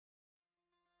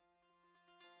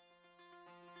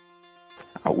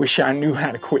I wish I knew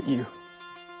how to quit you.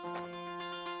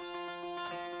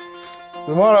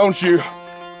 Then why don't you?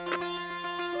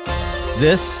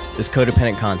 This is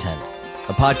Codependent Content,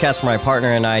 a podcast where my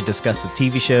partner and I discuss the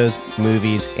TV shows,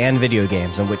 movies, and video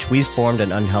games in which we've formed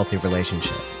an unhealthy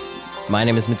relationship. My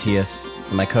name is Matthias,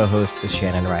 and my co-host is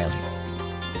Shannon Riley.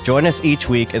 Join us each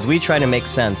week as we try to make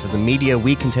sense of the media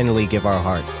we continually give our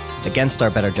hearts against our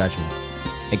better judgment,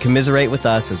 and commiserate with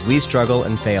us as we struggle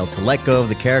and fail to let go of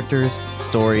the characters,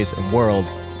 stories, and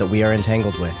worlds that we are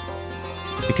entangled with.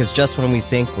 Because just when we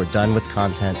think we're done with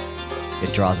content,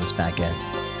 it draws us back in.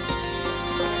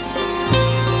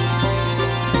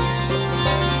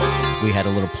 We had a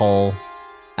little poll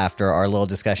after our little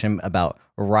discussion about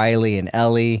Riley and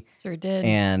Ellie. Sure did.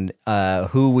 And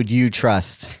who would you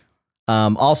trust?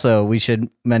 Also, we should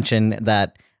mention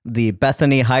that the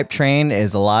Bethany hype train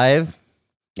is alive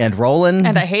and rolling.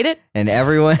 And I hate it. And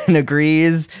everyone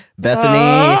agrees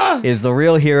Bethany is the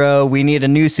real hero. We need a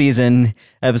new season,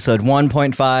 episode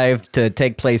 1.5, to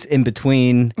take place in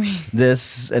between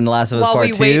this and The Last of Us While Part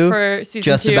we 2. wait for season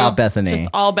just 2. about Bethany. Just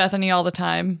all Bethany all the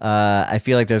time. I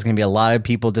feel like there's going to be a lot of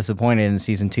people disappointed in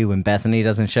season 2 when Bethany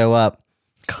doesn't show up.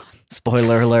 God.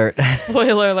 Spoiler alert.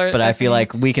 Spoiler alert. But I feel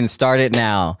like we can start it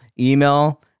now.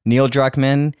 Email Neil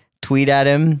Druckmann, tweet at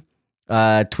him,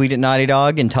 tweet at Naughty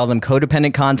Dog, and tell them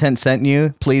Codependent Content sent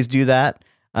you. Please do that.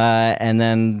 And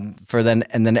then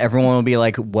everyone will be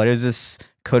like, "What is this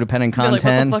codependent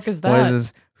content? Like, what the fuck is that? What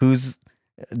is this? Who's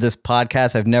this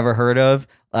podcast I've never heard of?"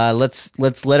 Let's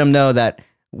let them know that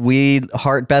we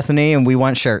heart Bethany and we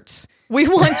want shirts. We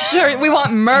want shirt. We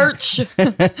want merch.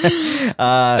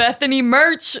 Bethany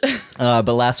merch. But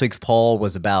last week's poll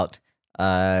was about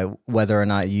whether or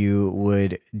not you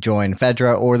would join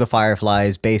Fedra or the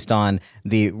Fireflies based on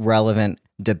the relevant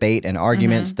debate and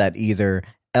arguments that either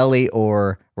Ellie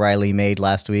or Riley made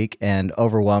last week, and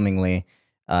overwhelmingly,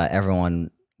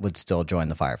 everyone would still join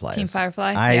the Fireflies. Team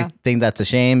Firefly. I think that's a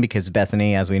shame because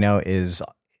Bethany, as we know, is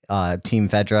Team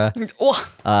Fedra.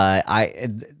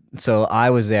 So I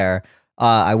was there.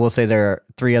 I will say there are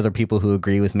 3 other people who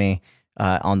agree with me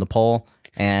on the poll.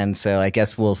 And so I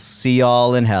guess we'll see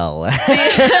y'all in hell.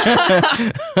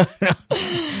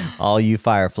 All you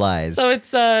Fireflies. So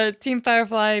it's Team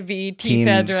Firefly v. Team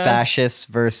Fedra. Fascist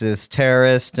versus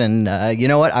terrorist. And you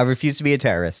know what? I refuse to be a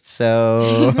terrorist.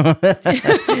 So God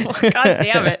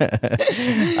damn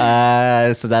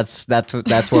it. So that's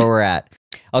where we're at.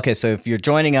 Okay, so if you're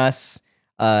joining us,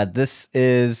 we're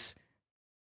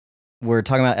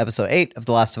talking about episode 8 of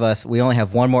The Last of Us. We only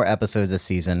have one more episode this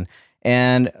season.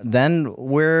 And then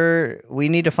we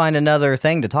need to find another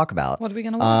thing to talk about. What are we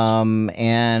going to watch?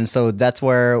 And so that's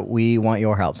where we want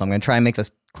your help. So I'm going to try and make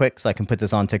this quick so I can put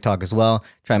this on TikTok as well.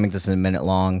 Try and make this a minute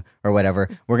long or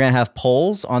whatever. We're going to have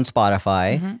polls on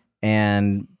Spotify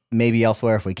and maybe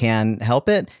elsewhere if we can help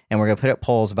it. And we're going to put up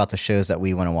polls about the shows that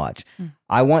we want to watch.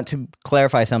 I want to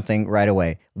clarify something right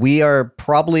away. We are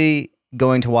probably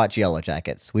going to watch Yellow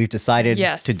Jackets. We've decided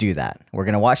to do that. We're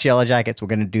going to watch Yellow Jackets. We're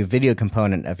going to do video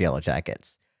component of Yellow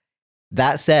Jackets.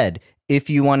 That said, if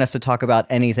you want us to talk about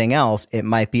anything else, it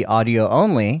might be audio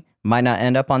only, might not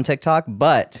end up on TikTok,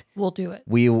 but we'll do it.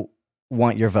 We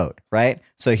want your vote, right?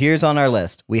 So here's on our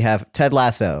list. We have Ted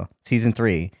Lasso, season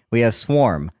 3. We have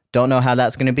Swarm. Don't know how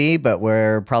that's going to be, but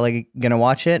we're probably going to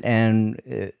watch it, and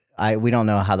we don't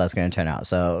know how that's going to turn out,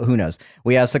 so who knows?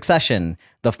 We have Succession,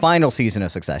 the final season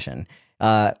of Succession.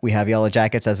 We have Yellow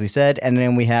Jackets, as we said, and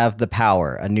then we have The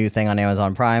Power, a new thing on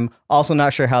Amazon Prime. Also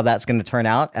not sure how that's going to turn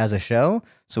out as a show,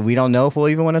 so we don't know if we'll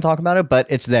even want to talk about it, but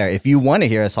it's there. If you want to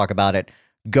hear us talk about it,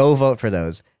 go vote for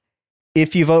those.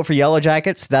 If you vote for Yellow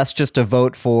Jackets, that's just a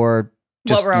vote for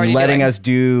just letting us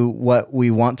do what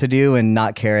we want to do and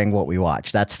not caring what we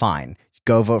watch. That's fine.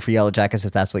 Go vote for Yellow Jackets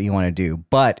if that's what you want to do.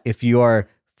 But if you are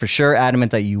for sure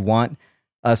adamant that you want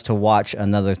us to watch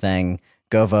another thing,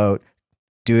 go vote.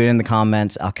 Do it in the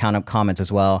comments. I'll count up comments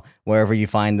as well. Wherever you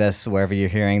find this, wherever you're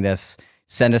hearing this,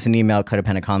 send us an email,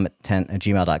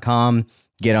 codependentcontent@gmail.com.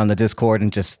 Get on the Discord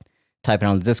and just type it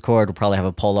on the Discord. We'll probably have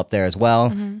a poll up there as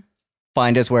well.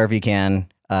 Find us wherever you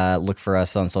can. Look for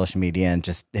us on social media and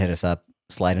just hit us up.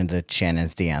 Slide into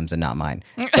Shannon's DMs and not mine.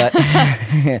 But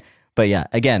but yeah,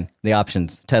 again, the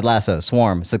options: Ted Lasso,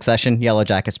 Swarm, Succession, Yellow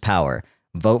Jackets, Power.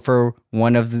 Vote for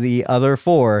one of the other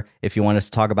 4 if you want us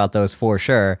to talk about those for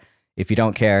sure. If you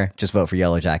don't care, just vote for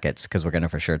Yellow Jackets because we're going to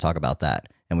for sure talk about that.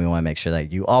 And we want to make sure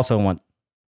that you also want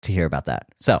to hear about that.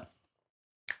 So,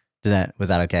 was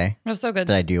that okay? That was so good.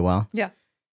 Did I do well? Yeah.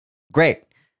 Great.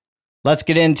 Let's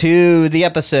get into the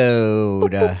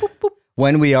episode. Boop, boop, boop, boop.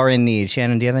 When we are in need.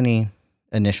 Shannon, do you have any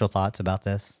initial thoughts about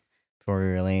this? Before we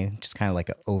really just kind of like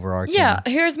an overarching. Yeah,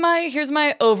 here's my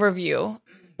overview.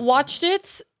 Watched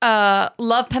it.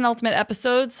 Love penultimate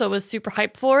episode, so was super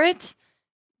hyped for it.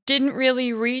 Didn't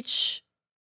really reach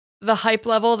the hype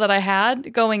level that I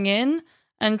had going in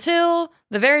until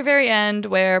the very, very end,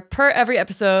 where per every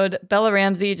episode, Bella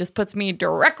Ramsey just puts me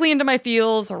directly into my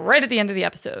feels right at the end of the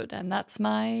episode. And that's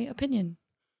my opinion.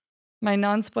 My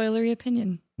non-spoilery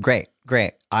opinion. Great.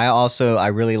 I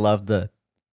really love the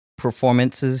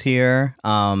performances here.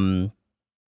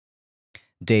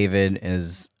 David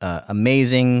is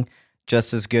amazing,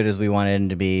 just as good as we wanted him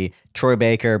to be. Troy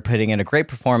Baker putting in a great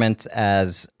performance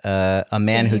as a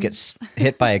man who gets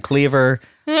hit by a cleaver.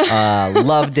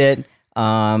 Loved it.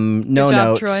 No Good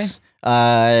job,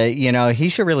 notes. He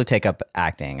should really take up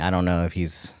acting. I don't know if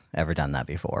he's ever done that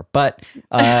before, but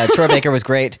Troy Baker was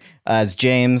great as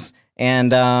James.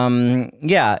 And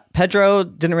Pedro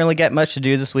didn't really get much to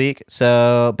do this week,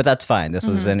 but that's fine. This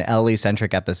was an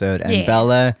Ellie-centric episode, and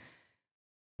Bella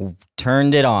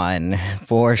turned it on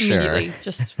for sure.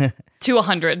 Just to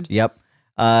 100. Yep.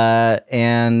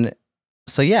 And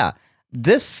so,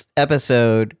 this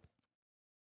episode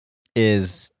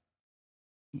is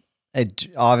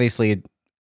obviously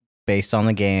based on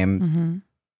the game. Mm-hmm.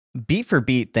 Beat for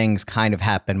beat, things kind of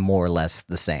happen more or less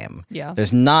the same. Yeah.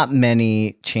 There's not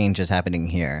many changes happening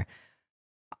here.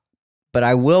 But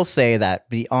I will say that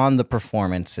beyond the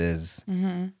performances,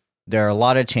 there are a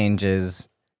lot of changes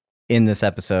in this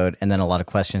episode, and then a lot of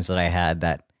questions that I had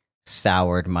that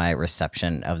soured my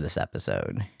reception of this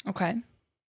episode. Okay.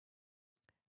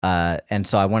 And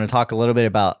so I want to talk a little bit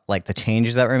about like the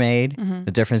changes that were made,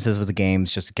 the differences with the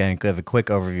games, just to give a quick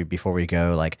overview before we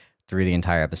go through the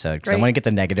entire episode, because I want to get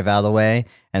the negative out of the way,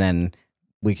 and then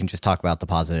we can just talk about the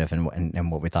positive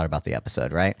and what we thought about the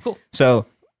episode, right? Cool. So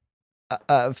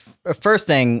first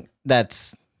thing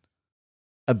that's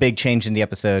a big change in the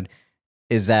episode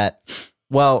is that,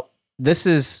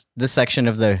 this section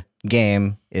of the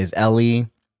game is Ellie.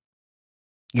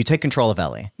 You take control of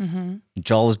Ellie.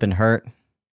 Joel has been hurt.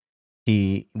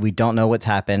 We don't know what's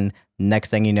happened.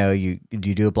 Next thing you know, you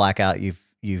do a blackout.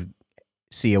 You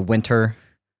see a winter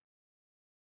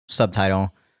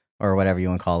subtitle or whatever you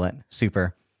want to call it,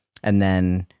 super, and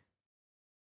then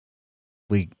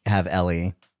we have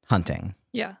Ellie hunting.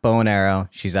 Yeah. Bow and arrow.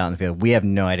 She's out in the field. We have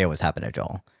no idea what's happened to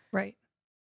Joel. Right.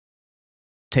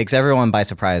 Takes everyone by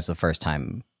surprise the first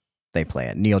time they play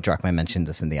it. Neil Druckmann mentioned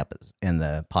this in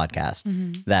the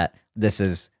podcast that this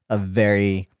is a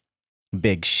very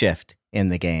big shift in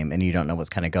the game, and you don't know what's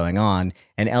kind of going on.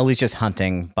 And Ellie's just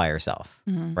hunting by herself,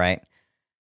 right?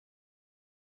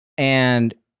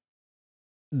 And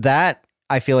that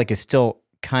I feel like is still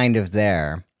kind of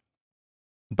there,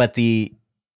 but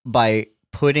by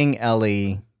putting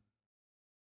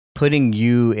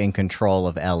you in control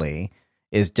of Ellie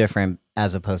is different,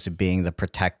 as opposed to being the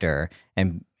protector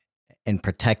and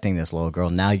protecting this little girl.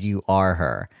 Now you are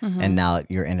her, and now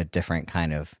you're in a different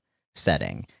kind of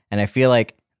setting. And I feel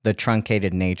like the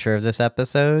truncated nature of this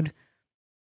episode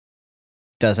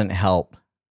doesn't help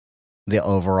the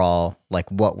overall, like,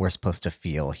 what we're supposed to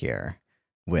feel here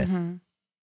with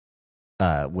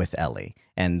Ellie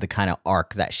and the kind of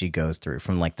arc that she goes through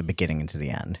from like the beginning into the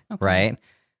end, right?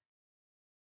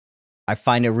 I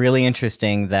find it really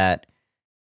interesting that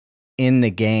in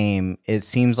the game, it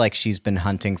seems like she's been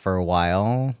hunting for a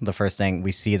while. The first thing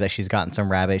we see that she's gotten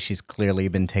some rabbits. She's clearly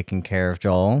been taking care of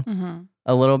Joel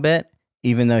a little bit,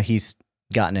 even though he's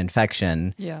got an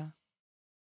infection. Yeah.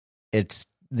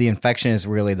 The infection is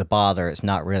really the bother. It's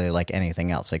not really like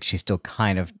anything else. Like, she's still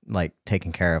kind of like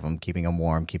taking care of him, keeping him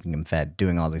warm, keeping him fed,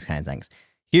 doing all these kind of things.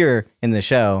 Here in the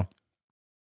show,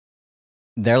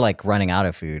 they're like running out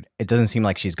of food. It doesn't seem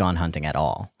like she's gone hunting at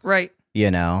all. Right.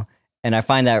 You know? And I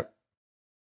find that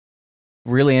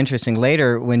really interesting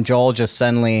later when Joel just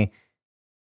suddenly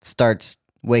starts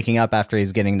waking up after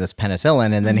he's getting this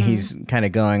penicillin, and then he's kind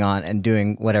of going on and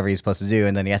doing whatever he's supposed to do.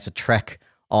 And then he has to trek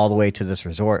all the way to this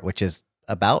resort, which is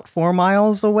about 4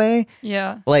 miles away.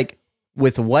 Yeah. Like,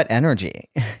 with what energy?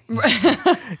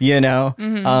 You know?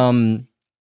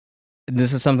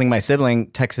 This is something my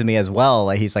sibling texted me as well.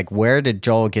 Like, he's like, where did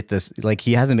Joel get this? Like,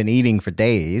 he hasn't been eating for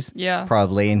days. Yeah.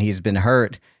 Probably. And he's been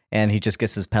hurt. And he just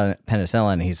gets his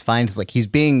penicillin. And he's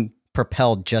being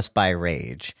propelled just by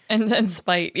rage. And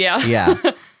spite. Yeah.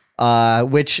 Yeah.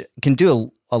 Which can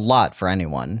do a lot for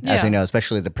anyone, as we know,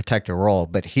 especially the protector role.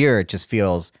 But here it just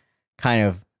feels kind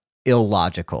of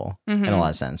illogical in a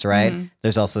lot of sense, right?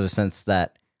 There's also a sense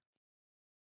that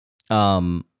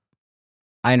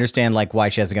I understand like why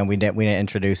she has a gun. We didn't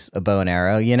introduce a bow and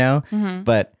arrow, you know?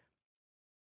 But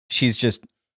she's just,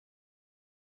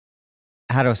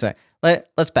 how do I say?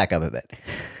 Let's back up a bit.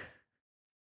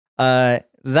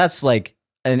 That's like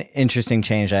an interesting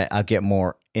change I'll get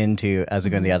more into as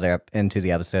we go into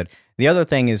the episode. The other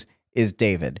thing is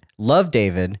David. Love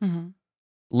David.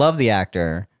 Love the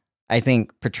actor. I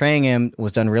think portraying him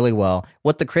was done really well.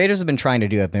 What the creators have been trying to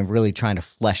do, have been really trying to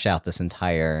flesh out this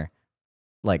entire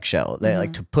like show. They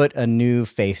like to put a new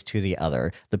face to the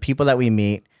other. The people that we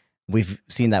meet, we've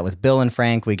seen that with Bill and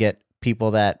Frank. We get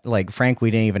people that like Frank,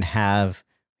 we didn't even have.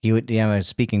 He would have a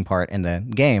speaking part in the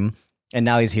game. And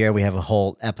now he's here. We have a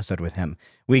whole episode with him.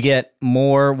 We get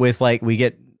more with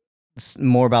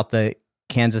more about the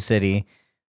Kansas City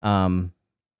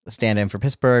stand-in for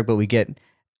Pittsburgh, but we get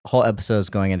whole episodes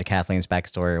going into Kathleen's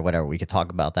backstory or whatever. We could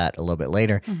talk about that a little bit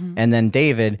later. And then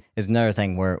David is another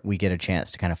thing where we get a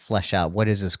chance to kind of flesh out, what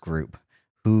is this group?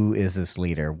 Who is this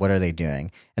leader? What are they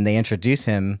doing? And they introduce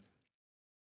him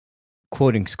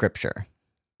quoting scripture.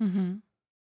 In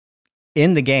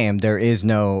the game, there is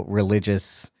no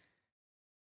religious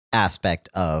aspect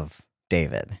of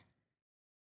David.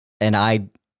 And I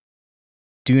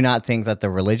do not think that the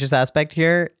religious aspect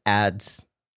here adds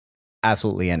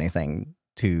absolutely anything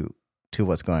to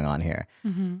what's going on here.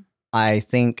 I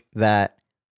think that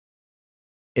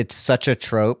it's such a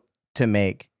trope to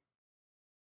make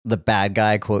the bad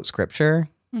guy quote scripture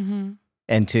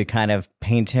and to kind of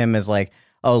paint him as like,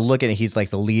 oh, look at it, he's like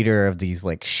the leader of these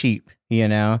like sheep, you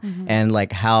know, and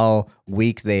like how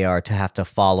weak they are to have to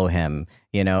follow him,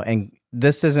 you know. And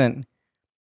this isn't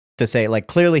to say like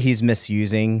clearly he's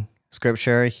misusing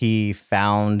scripture. He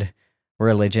found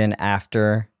religion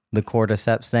after the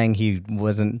cordyceps thing. He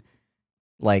wasn't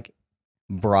like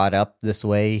brought up this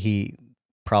way. He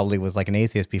probably was like an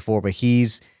atheist before, but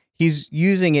he's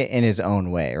using it in his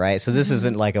own way, right? So this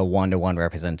isn't like a one-to-one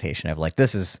representation of like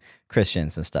this is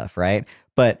Christians and stuff, right?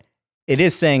 But it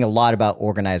is saying a lot about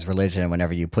organized religion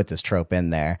whenever you put this trope in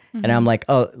there. And I'm like,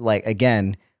 oh, like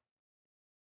again,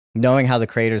 knowing how the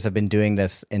creators have been doing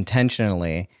this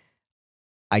intentionally,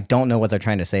 I don't know what they're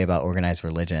trying to say about organized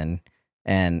religion.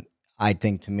 And I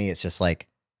think to me, it's just like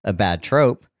a bad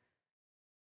trope.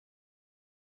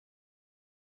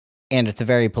 And it's a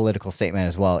very political statement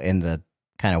as well in the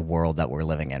kind of world that we're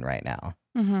living in right now.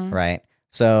 Right.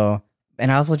 So,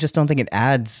 and I also just don't think it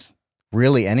adds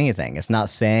really anything. It's not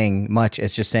saying much.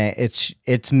 It's just saying it's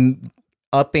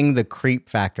upping the creep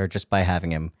factor just by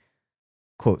having him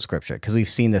quote scripture. Cause we've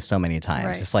seen this so many times.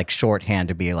 Right. It's like shorthand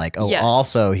to be like, oh, yes.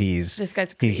 Also this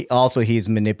guy's he's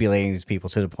manipulating these people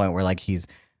to the point where like he's,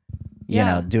 you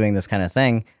know, doing this kind of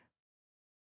thing.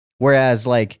 Whereas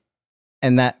like,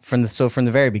 and that from the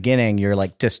very beginning, you're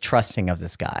like distrusting of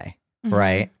this guy,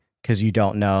 right? Because you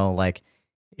don't know like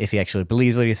if he actually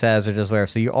believes what he says or just whatever.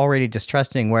 So you're already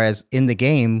distrusting. Whereas in the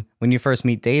game, when you first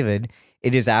meet David,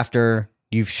 it is after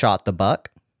you've shot the buck.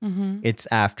 It's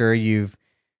after you've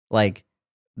like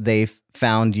they've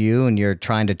found you and you're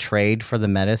trying to trade for the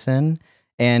medicine,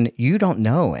 and you don't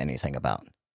know anything about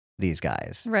these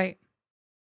guys, right?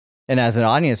 And as an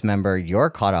audience member, you're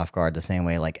caught off guard the same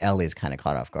way like Ellie's kind of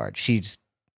caught off guard. She's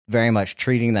very much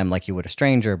treating them like you would a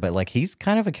stranger, but like he's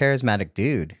kind of a charismatic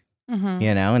dude,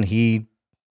 you know, and he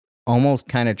almost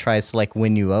kind of tries to like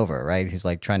win you over, right? He's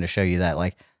like trying to show you that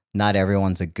like not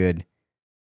everyone's a good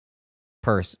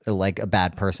person, like a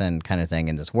bad person kind of thing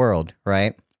in this world,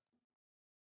 right?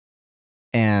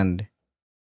 And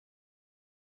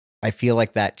I feel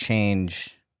like that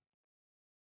change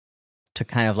to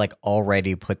kind of like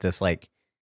already put this like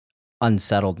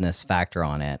unsettledness factor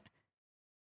on it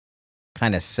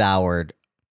kind of soured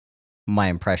my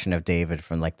impression of David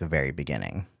from like the very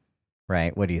beginning,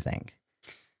 right? What do you think?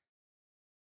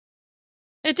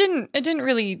 It didn't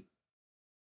really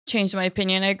change my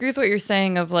opinion. I agree with what you're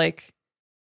saying of like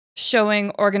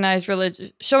showing organized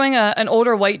religion, showing an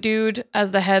older white dude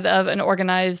as the head of an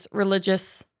organized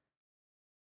religious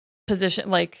position.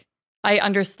 Like, I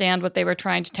understand what they were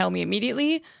trying to tell me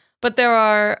immediately, but there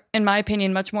are, in my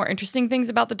opinion, much more interesting things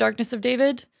about the darkness of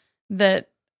David that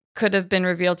could have been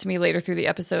revealed to me later through the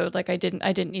episode. Like I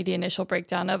didn't need the initial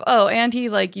breakdown of, oh, and he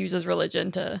like uses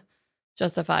religion to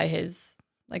justify his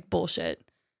like bullshit.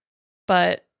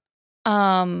 But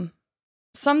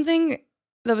something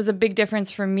that was a big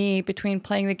difference for me between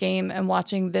playing the game and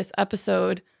watching this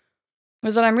episode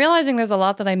was that I'm realizing there's a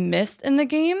lot that I missed in the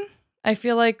game. I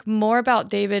feel like more about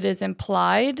David is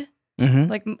implied,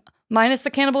 like minus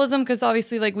the cannibalism, because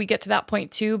obviously like we get to that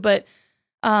point too. But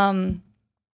I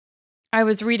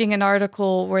was reading an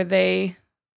article where they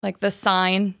like the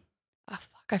sign. Oh,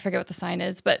 fuck, I forget what the sign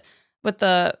is, but with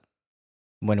the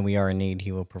when we are in need,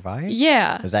 he will provide.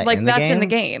 Yeah, is that like in the that's game? In the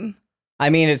game.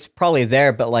 I mean, it's probably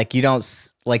there, but like you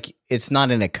don't like it's not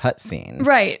in a cutscene,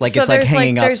 right? Like so it's like there's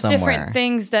hanging up there's somewhere. Different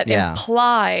things that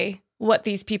imply what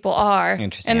these people are.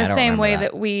 Interesting. In the I don't same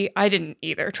remember way that. I didn't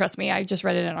either, trust me. I just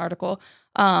read it in an article.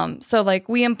 So like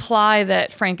we imply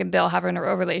that Frank and Bill have a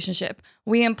relationship.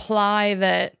 We imply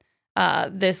that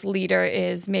this leader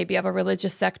is maybe of a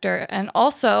religious sector. And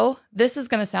also, this is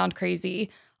going to sound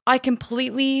crazy. I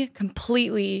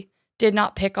completely did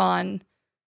not pick on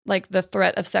like the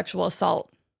threat of sexual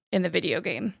assault in the video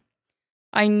game.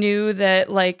 I knew that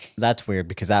like That's weird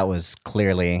because that was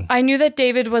clearly. I knew that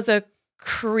David was a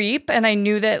creep, and I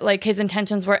knew that like his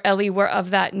intentions were Ellie were of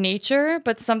that nature,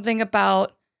 but something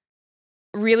about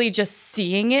really just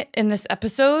seeing it in this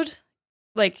episode,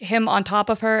 like him on top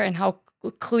of her and how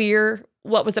clear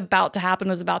what was about to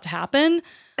happen.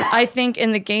 I think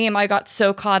in the game I got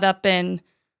so caught up in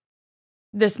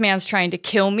this man's trying to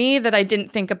kill me that I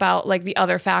didn't think about like the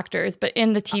other factors. But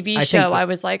in the TV show, I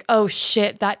was like, oh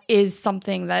shit, that is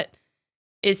something that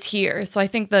is here. So I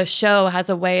think the show has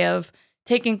a way of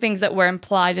taking things that were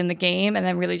implied in the game and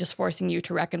then really just forcing you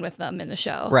to reckon with them in the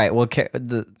show. Right. Well,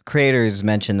 the creators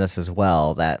mentioned this as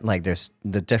well, that like there's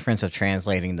the difference of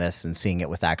translating this and seeing it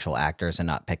with actual actors and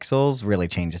not pixels really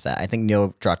changes that. I think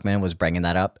Neil Druckmann was bringing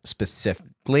that up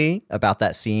specifically about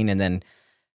that scene, and then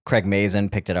Craig Mazin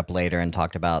picked it up later and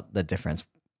talked about the difference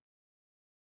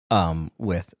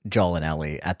with Joel and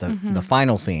Ellie at the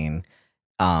final scene.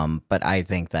 But I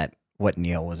think that what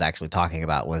Neil was actually talking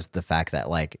about was the fact that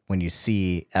like when you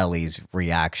see Ellie's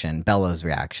reaction, Bella's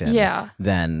reaction,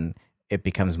 then it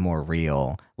becomes more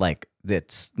real. Like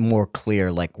it's more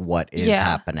clear like what is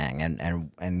happening,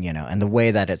 and you know, and the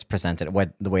way that it's presented,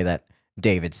 the way that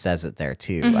David says it there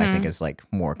too, I think is like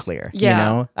more clear. You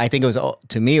know, I think it was,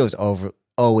 to me it was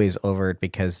always overt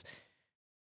because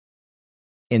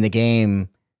in the game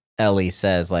Ellie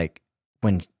says like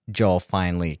when Joel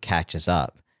finally catches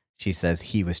up, she says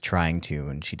he was trying to,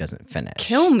 and she doesn't finish.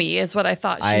 Kill me is what I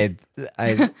thought. I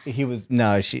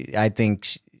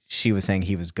think she was saying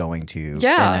he was going to.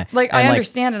 Yeah, I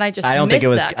understand, and I don't think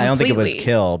it was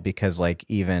kill, because like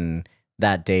even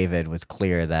that David was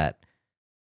clear that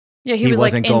he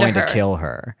wasn't like, going to kill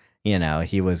her. You know,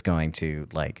 he was going to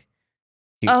like.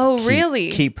 Really?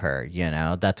 Keep her, you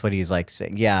know? That's what he's like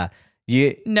saying. Yeah.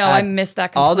 I missed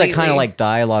that completely. All that kind of like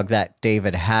dialogue that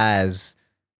David has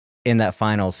in that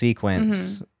final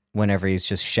sequence, whenever he's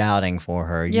just shouting for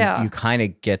her, you kind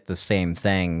of get the same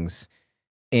things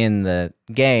in the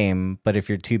game, but if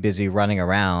you're too busy running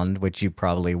around, which you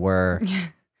probably were,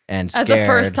 and scared, as a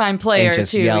first-time player and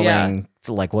just too, yelling,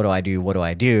 like, what do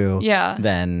I do? Yeah.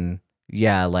 Then...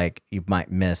 yeah, like you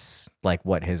might miss like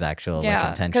what his actual like,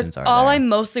 intentions are. All I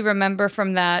mostly remember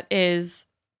from that is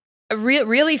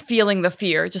really feeling the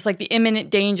fear, just like the imminent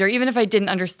danger. Even if I didn't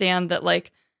understand that,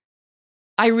 like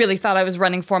I really thought I was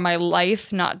running for my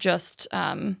life, not just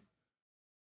to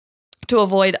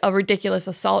avoid a ridiculous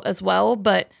assault as well.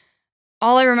 But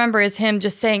all I remember is him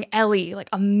just saying Ellie like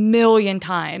a million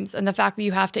times, and the fact that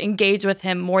you have to engage with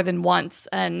him more than once.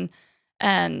 And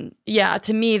yeah,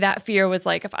 to me, that fear was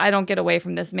like, if I don't get away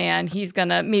from this man, he's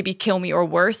gonna maybe kill me or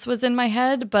worse was in my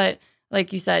head. But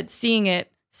like you said,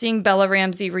 seeing Bella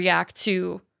Ramsey react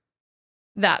to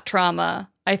that trauma,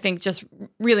 I think just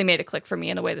really made it click for me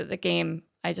in a way that the game,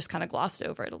 I just kind of glossed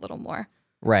over it a little more.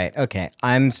 Right. Okay.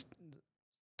 I'm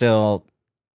still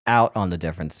out on the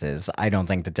differences. I don't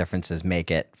think the differences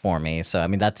make it for me. So, I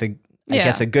mean, that's I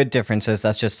guess a good differences.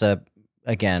 That's just a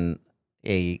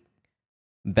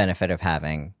benefit of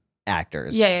having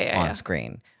actors on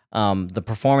screen. The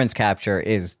performance capture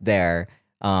is there.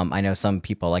 I know some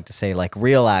people like to say like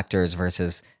real actors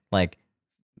versus like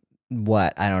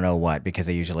I don't know what, because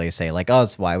they usually say like, oh,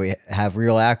 it's why we have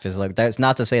real actors. Like that's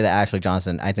not to say that Ashley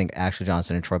Johnson, I think Ashley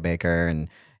Johnson and Troy Baker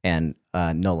and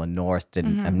Nolan North did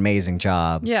an amazing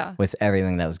job with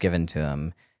everything that was given to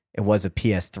them. It was a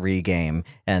PS3 game,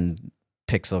 and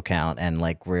pixel count and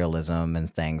like realism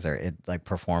and things like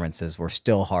performances were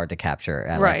still hard to capture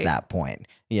at like that point,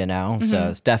 you know? So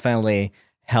it's definitely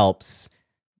helps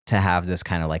to have this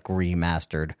kind of like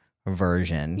remastered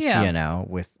version, you know,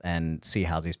 and see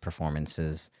how these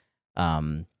performances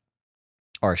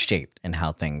are shaped and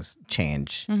how things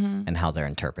change and how they're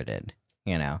interpreted,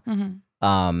 you know?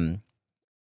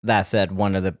 That said,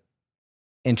 one of the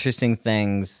interesting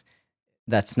things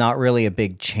that's not really a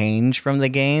big change from the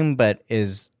game, but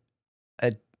is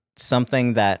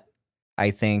something that I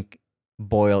think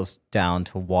boils down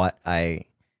to why I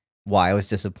was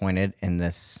disappointed in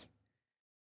this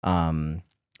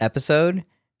episode,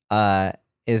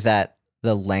 is that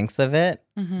the length of it,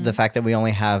 the fact that we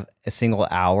only have a single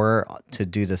hour to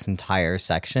do this entire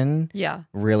section,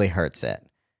 really hurts it.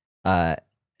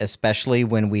 Especially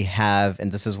when we have,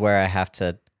 and this is where I have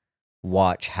to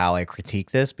watch how I critique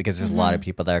this, because there's a lot of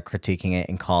people that are critiquing it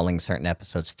and calling certain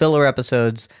episodes filler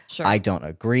episodes. Sure. I don't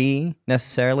agree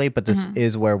necessarily, but this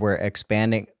is where we're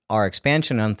expanding. Our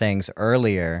expansion on things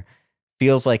earlier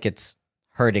feels like it's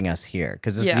hurting us here,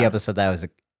 because this is the episode that I was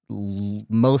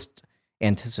most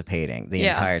anticipating the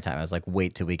entire time. I was like,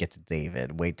 wait till we get to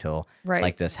David, wait till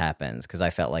like this happens, because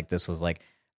I felt like this was like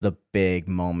the big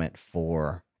moment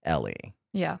for Ellie.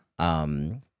 Yeah.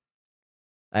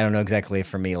 I don't know exactly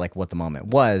for me like what the moment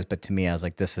was, but to me I was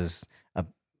like, this is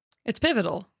it's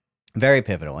pivotal. Very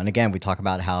pivotal. And again, we talk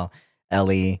about how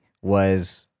Ellie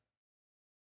was,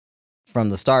 from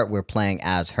the start, we're playing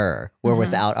as her. We're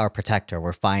without our protector.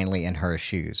 We're finally in her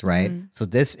shoes, right? So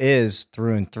this is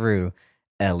through and through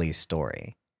Ellie's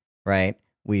story, right?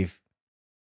 We've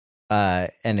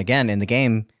and again, in the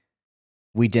game,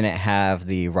 we didn't have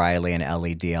the Riley and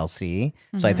Ellie DLC.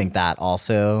 So I think that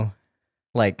also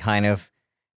like kind of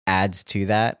adds to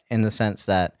that, in the sense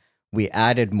that we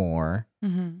added more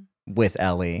with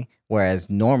Ellie, whereas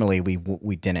normally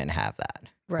we didn't have that,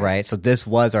 right? So this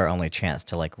was our only chance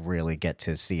to like really get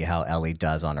to see how Ellie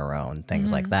does on her own,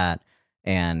 things like that,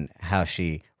 and how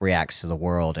she reacts to the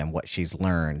world and what she's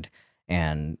learned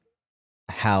and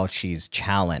how she's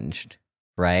challenged,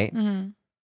 right?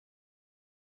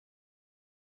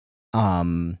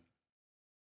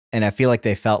 And I feel like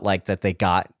they felt like that they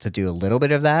got to do a little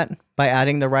bit of that by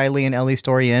adding the Riley and Ellie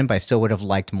story in, but I still would have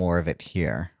liked more of it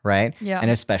here, right? Yeah.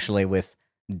 And especially with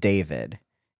David,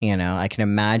 you know, I can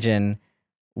imagine,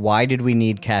 why did we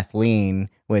need Kathleen,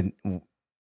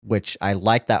 which I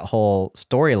like that whole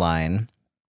storyline,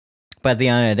 but at the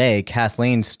end of the day,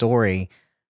 Kathleen's story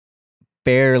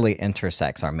barely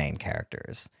intersects our main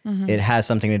characters. It has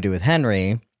something to do with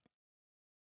Henry,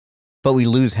 but we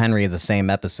lose Henry the same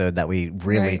episode that we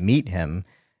really meet him,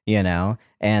 you know,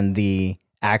 and the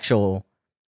actual,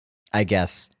 I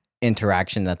guess,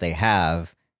 interaction that they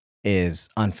have is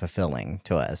unfulfilling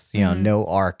to us. You know, no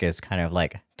arc is kind of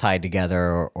like tied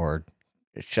together or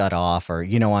shut off, or,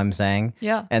 you know what I'm saying?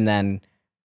 Yeah. And then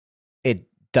it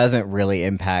doesn't really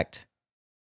impact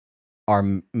our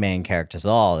main characters at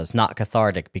all. It's not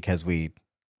cathartic because we're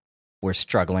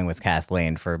struggling with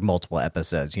Kathleen for multiple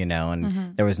episodes, you know,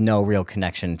 and there was no real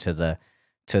connection to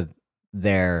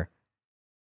their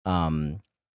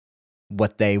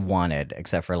what they wanted,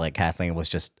 except for like Kathleen was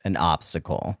just an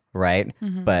obstacle, right?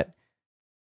 But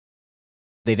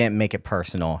they didn't make it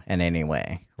personal in any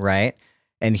way, right?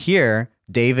 And here,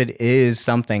 David is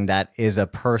something that is a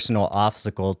personal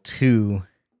obstacle to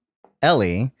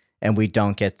Ellie, and we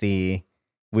only get the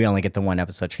one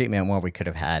episode treatment, where we could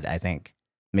have had, I think,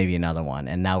 maybe another one,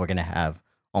 and now we're gonna have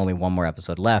only one more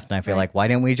episode left, and I feel like, why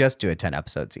didn't we just do a 10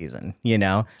 episode season, you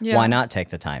know? Why not take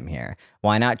the time here?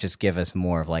 Why not just give us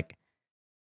more of like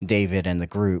David and the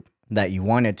group that you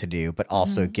wanted to do, but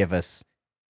also give us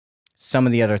some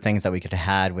of the other things that we could have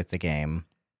had with the game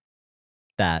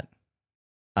that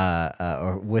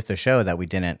or with the show that we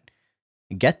didn't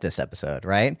get this episode,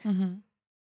 right?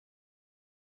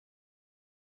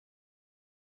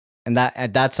 And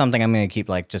that's something I'm going to keep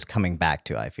like just coming back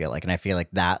to, I feel like. And I feel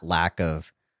like that lack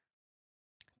of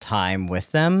time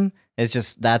with them is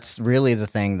just, that's really the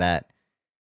thing that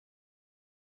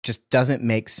just doesn't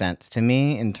make sense to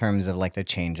me in terms of like the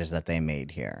changes that they made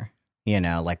here. You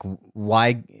know, like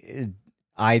why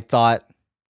I thought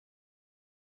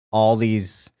all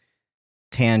these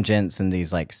tangents and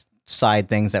these like side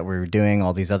things that we were doing,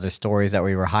 all these other stories that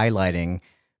we were highlighting,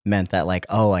 meant that like,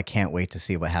 oh, I can't wait to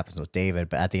see what happens with David.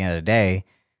 But at the end of the day,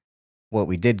 what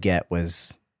we did get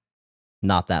was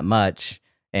not that much,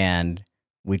 and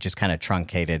we just kind of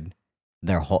truncated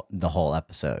the whole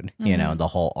episode, you know, the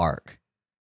whole arc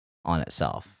on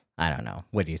itself. I don't know.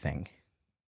 What do you think?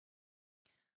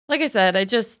 Like I said,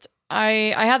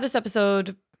 I had this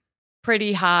episode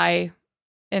pretty high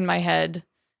in my head,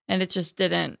 and it just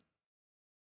didn't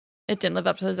live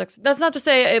up to those expectations. That's not to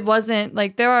say it wasn't,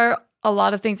 like, there are a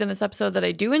lot of things in this episode that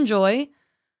I do enjoy.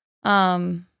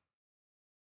 Yeah.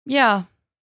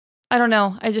 I don't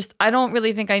know. I don't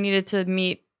really think I needed to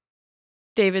meet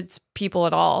David's people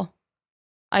at all.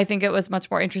 I think it was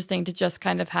much more interesting to just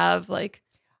kind of have like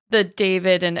the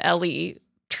David and Ellie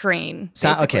train.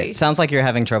 Okay. Sounds like you're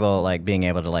having trouble like being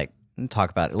able to like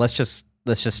talk about it. Let's just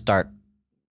start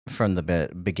from the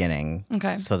beginning.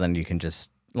 Okay. So then you can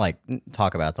just like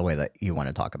talk about it the way that you want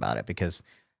to talk about it, because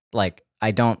like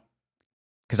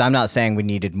because I'm not saying we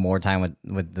needed more time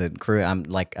with the crew. I'm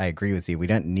like, I agree with you. We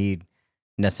don't need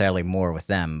necessarily more with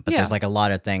them, but there's like a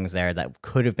lot of things there that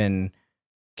could have been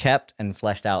kept and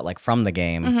fleshed out like from the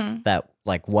game that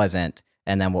like wasn't.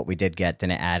 And then what we did get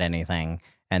didn't add anything.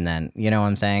 And then, you know what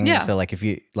I'm saying? Yeah. So like if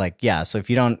you like, so if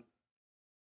you don't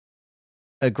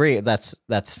agree. That's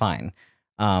fine.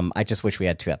 I just wish we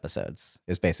had 2 episodes.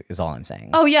 Is all I'm saying.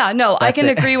 Oh yeah, no, I can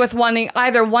it. agree with wanting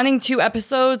 2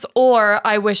 episodes, or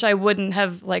I wish I wouldn't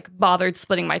have like bothered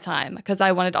splitting my time, because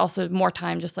I wanted also more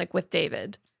time just like with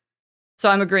David. So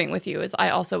I'm agreeing with you, as I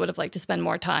also would have liked to spend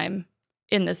more time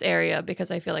in this area, because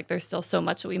I feel like there's still so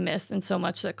much that we missed and so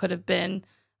much that could have been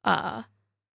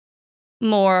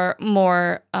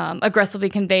more aggressively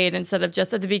conveyed, instead of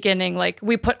just at the beginning, like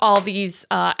we put all these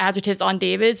adjectives on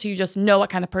David so you just know what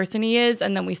kind of person he is,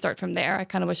 and then we start from there. I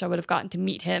kind of wish I would have gotten to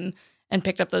meet him and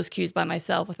picked up those cues by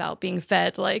myself without being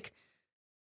fed like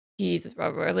he's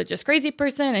a religious crazy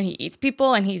person and he eats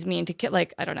people and he's mean to kids.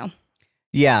 Like, I don't know.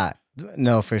 Yeah,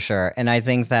 no, for sure. And I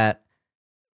think that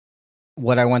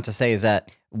what I want to say is that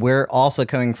we're also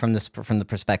coming from the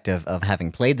perspective of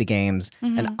having played the games,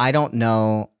 and I don't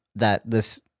know if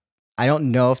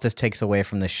this takes away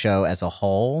from the show as a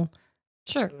whole.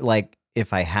 Sure. Like,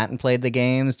 if I hadn't played the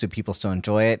games, do people still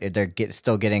enjoy it? They're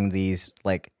still getting these,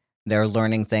 like, they're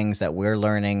learning things that we're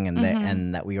learning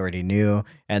and that we already knew,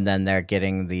 and then they're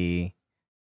getting the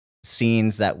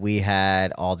scenes that we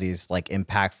had, all these like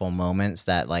impactful moments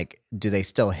that, like, do they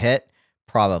still hit?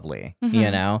 Probably. You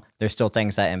know, there's still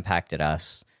things that impacted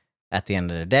us at the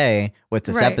end of the day with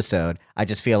this episode. I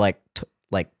just feel like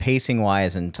pacing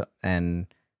wise and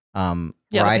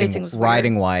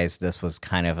writing wise, this was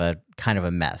kind of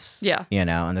a mess. Yeah, you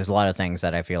know, and there's a lot of things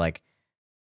that I feel like,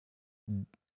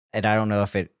 and I don't know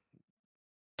if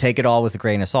take it all with a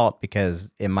grain of salt,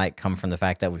 because it might come from the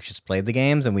fact that we've just played the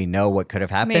games and we know what could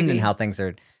have happened and how things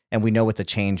are, and we know what the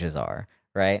changes are,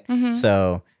 right?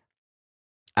 So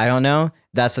I don't know.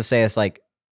 That's to say, it's like,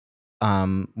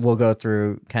 we'll go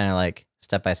through kind of like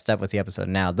step by step with the episode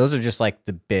now. Those are just like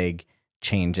the big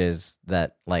changes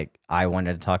that like I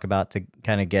wanted to talk about to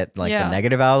kind of get like the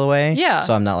negative out of the way. Yeah.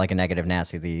 So I'm not like a negative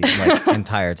Nancy the like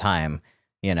entire time,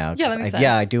 you know. Yeah, that makes sense.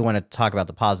 I do want to talk about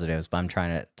the positives, but I'm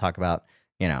trying to talk about,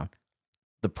 you know,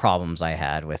 the problems I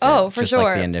had with it. Oh, for just sure.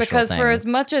 Like the initial because thing. For as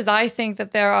much as I think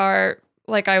that there are,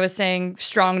 like I was saying,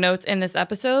 strong notes in this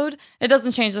episode, it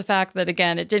doesn't change the fact that,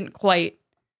 again, it didn't quite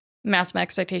match my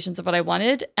expectations of what I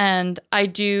wanted. And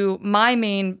my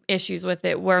main issues with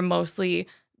it were mostly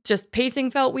just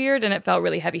pacing felt weird, and it felt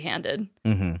really heavy-handed.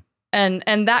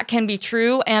 And that can be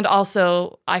true, and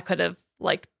also I could have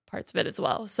liked parts of it as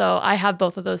well. So I have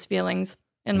both of those feelings,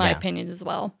 in my opinion, as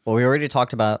well. Well, we already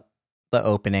talked about the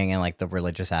opening and like the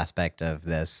religious aspect of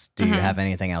this. Do you have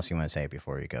anything else you want to say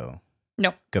before we go?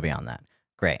 No. Go beyond that.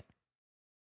 Great.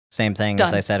 Same thing Done.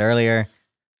 as I said earlier.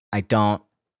 I don't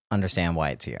understand why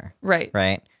it's here. Right.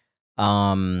 Right.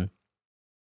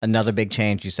 Another big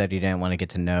change. You said you didn't want to get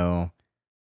to know.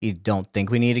 You don't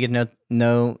think we need to get to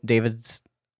know David's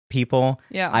people.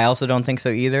 Yeah. I also don't think so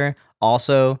either.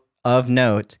 Also, of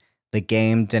note, the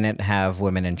game didn't have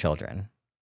women and children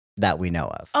that we know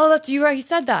of. Oh, that's you. Right. You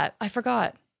said that. I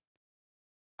forgot.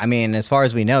 I mean, as far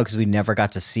as we know, because we never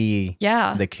got to see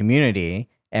the community,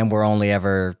 and we're only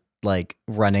ever like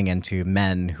running into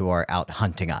men who are out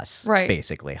hunting us,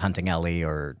 basically hunting Ellie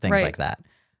or things like that.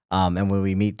 And when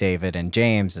we meet David and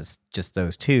James, it's just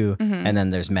those two, and then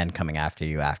there's men coming after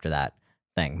you after that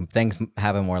thing. Things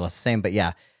happen more or less the same, but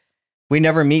yeah, we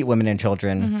never meet women and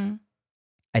children.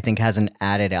 I think has an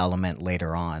added element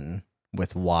later on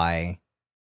with why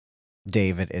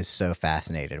David is so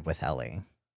fascinated with Ellie,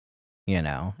 you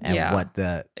know, and what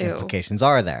the implications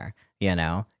are there, you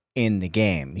know, in the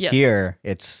game. Yes. Here,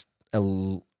 it's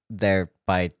there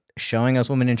by showing us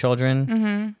women and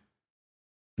children.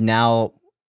 Now,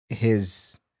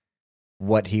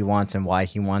 what he wants and why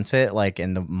he wants it, like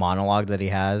in the monologue that he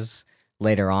has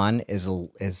later on, is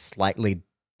slightly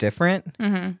different,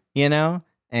 you know,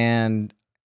 and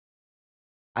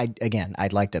I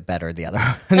liked it better the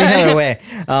other way.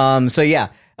 So yeah,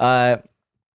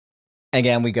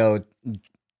 again, we go.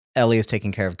 Ellie is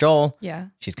taking care of Joel. Yeah,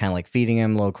 she's kind of like feeding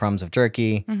him little crumbs of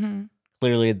jerky.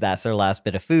 Clearly, that's their last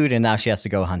bit of food, and now she has to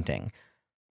go hunting.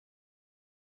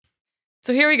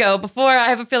 So here we go. Before, I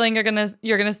have a feeling you're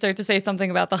gonna start to say something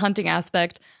about the hunting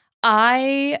aspect.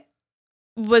 I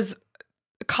was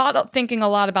caught up thinking a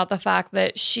lot about the fact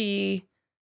that she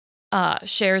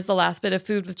shares the last bit of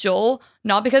food with Joel,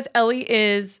 not because Ellie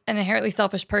is an inherently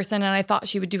selfish person and I thought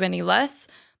she would do any less,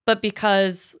 but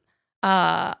because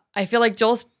I feel like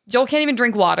Joel can't even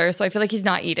drink water, so I feel like he's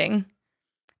not eating,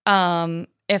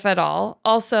 if at all.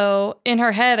 Also, in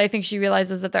her head, I think she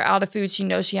realizes that they're out of food. She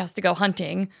knows she has to go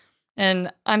hunting.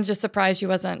 And I'm just surprised she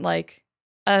wasn't like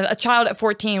a child at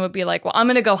 14 would be like, well, I'm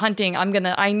going to go hunting.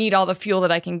 I need all the fuel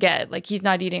that I can get. Like, he's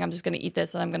not eating. I'm just going to eat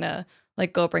this and I'm going to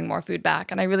like go bring more food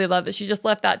back. And I really love that she just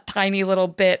left that tiny little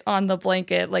bit on the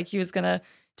blanket. Like he was going to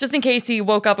just in case he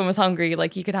woke up and was hungry,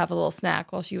 like he could have a little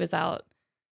snack while she was out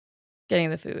getting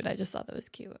the food. I just thought that was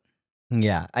cute.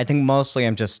 Yeah, I think mostly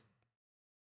I'm just,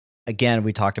 again,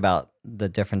 we talked about the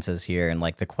differences here and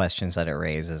like the questions that it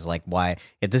raises, like why,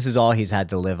 if this is all he's had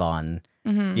to live on,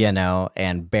 you know,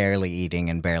 and barely eating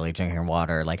and barely drinking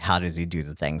water, like how does he do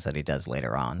the things that he does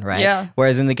later on, right? Yeah.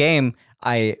 Whereas in the game,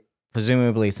 I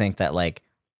presumably think that like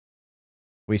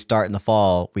we start in the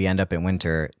fall, we end up in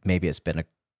winter, maybe it's been a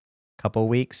couple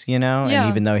weeks, you know? Yeah.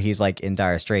 And even though he's like in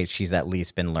dire straits, she's at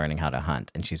least been learning how to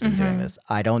hunt and she's been doing this.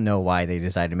 I don't know why they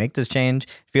decided to make this change.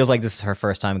 Feels like this is her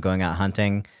first time going out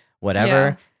hunting, whatever.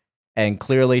 Yeah. And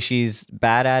clearly she's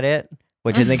bad at it,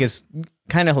 which I think is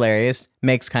kind of hilarious,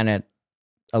 makes kind of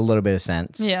a little bit of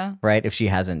sense. Yeah. Right? If she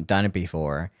hasn't done it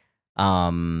before.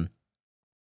 Though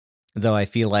I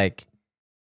feel like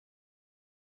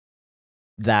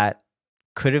that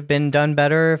could have been done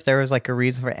better if there was like a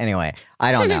reason for it. Anyway,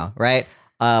 I don't know, right?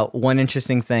 One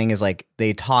interesting thing is like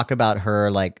they talk about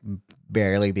her like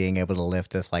barely being able to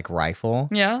lift this like rifle.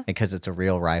 Yeah. Because it's a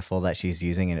real rifle that she's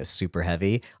using and it's super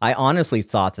heavy. I honestly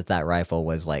thought that rifle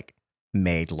was like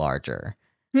made larger.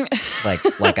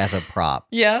 like as a prop.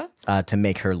 Yeah. To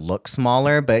make her look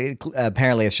smaller, but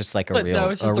apparently it's just like a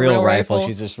real rifle.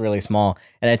 She's just really small,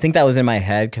 and I think that was in my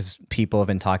head because people have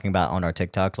been talking about on our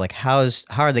TikToks like how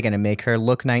are they going to make her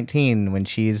look 19 when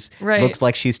she's looks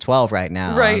like she's 12 right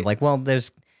now? Right. I'm like, well,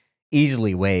 there's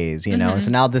easily ways, you know.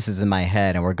 So now this is in my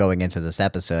head, and we're going into this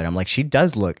episode. I'm like, she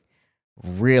does look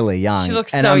really young. She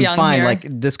looks and so I'm young fine. here. Like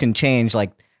this can change.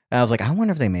 Like. And I was like, I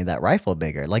wonder if they made that rifle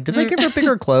bigger. Like, did they give her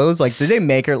bigger clothes? Like, did they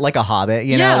make her like a hobbit?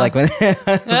 You know, like when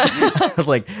I was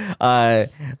like,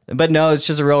 but no, it's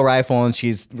just a real rifle, and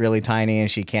she's really tiny, and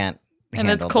she can't. And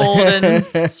it's cold,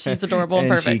 and she's adorable and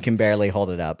perfect. She can barely hold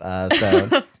it up.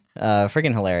 So,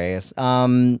 freaking hilarious.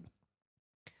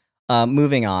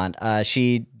 Moving on.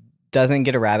 She doesn't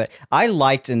get a rabbit. I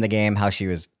liked in the game how she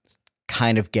was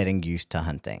kind of getting used to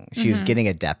hunting. She was getting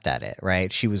adept at it,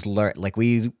 right? She was like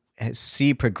we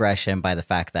see progression by the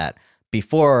fact that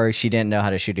before she didn't know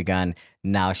how to shoot a gun,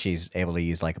 now she's able to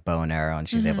use like a bow and arrow, and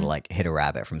she's able to like hit a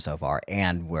rabbit from so far,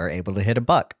 and we're able to hit a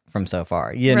buck from so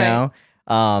far, you know?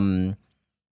 Again,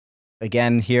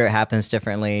 here it happens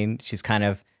differently. She's kind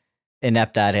of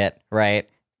inept at it, right?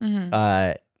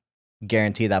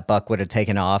 Guarantee that buck would have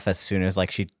taken off as soon as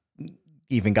like she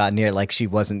even got near, like she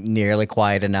wasn't nearly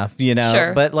quiet enough, you know?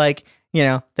 Sure. But like, you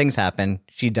know, things happen.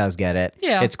 She does get it.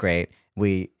 Yeah. It's great.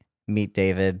 We meet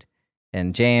David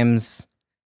and James.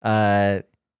 Great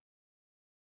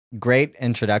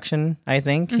introduction, I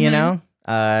think, you know?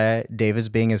 David's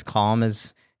being as calm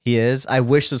as he is. I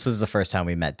wish this was the first time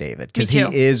we met David, because he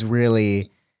is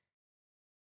really,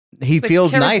 he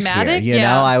feels nice here, you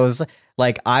know? I was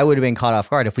like, I would have been caught off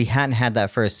guard if we hadn't had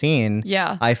that first scene.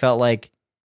 Yeah. I felt like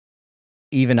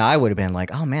even I would have been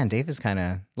like, oh man, David's kind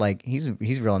of like,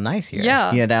 he's real nice here.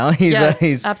 Yeah. You know,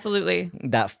 he's absolutely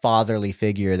that fatherly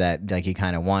figure that like he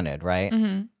kind of wanted. Right.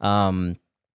 But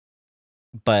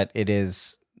it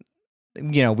is,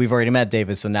 you know, we've already met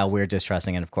David, so now we're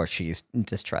distrusting. And of course she's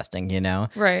distrusting, you know?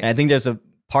 Right. And I think there's a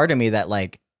part of me that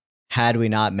like, had we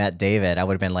not met David, I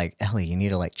would have been like, Ellie, you need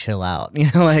to like chill out. You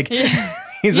know, like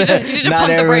he's you need to not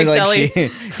pump the brakes, like Ellie.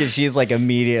 she's like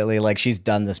immediately like she's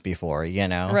done this before, you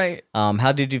know? Right.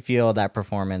 How did you feel that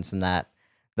performance and that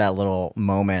little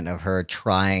moment of her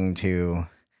trying to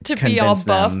be all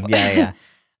buff? Them? Yeah.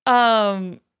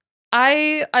 I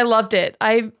loved it.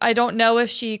 I don't know if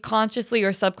she consciously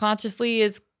or subconsciously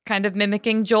is kind of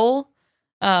mimicking Joel.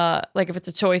 Like if it's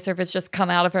a choice or if it's just come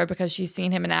out of her because she's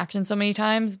seen him in action so many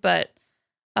times. But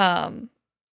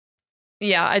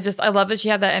yeah, I love that she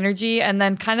had that energy, and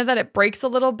then kind of that it breaks a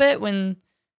little bit when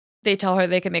they tell her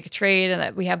they can make a trade and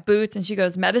that we have boots, and she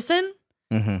goes, medicine.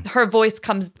 Her voice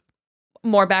comes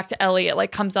more back to Ellie. It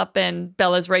like comes up in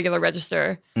Bella's regular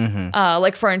register.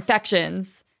 Like for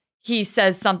infections, he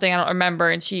says something I don't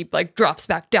remember, and she like drops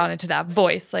back down into that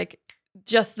voice. Like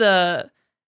just the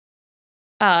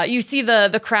you see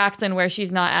the cracks in where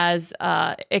she's not as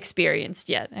experienced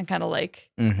yet, and kind of like,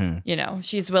 you know,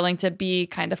 she's willing to be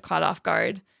kind of caught off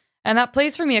guard. And that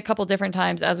plays for me a couple different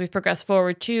times as we progress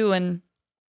forward too. And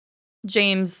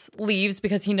James leaves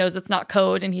because he knows it's not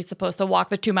code and he's supposed to walk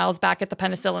the 2 miles back at the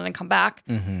penicillin and come back.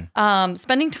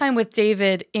 Spending time with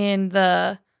David in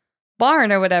the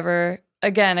barn or whatever,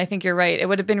 again, I think you're right. It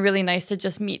would have been really nice to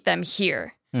just meet them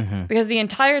here. Because the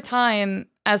entire time,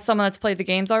 as someone that's played the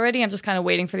games already, I'm just kind of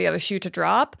waiting for the other shoe to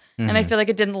drop. And I feel like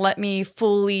it didn't let me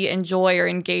fully enjoy or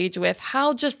engage with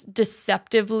how just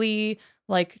deceptively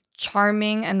like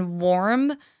charming and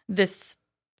warm this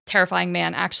terrifying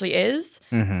man actually is,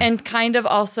 Mhm. and kind of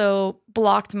also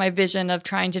blocked my vision of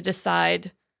trying to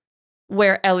decide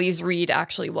where Ellie's read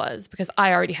actually was, because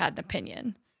I already had an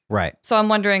opinion. Right. So I'm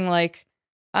wondering, like,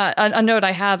 a note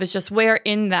I have is just where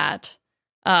in that,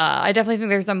 I definitely think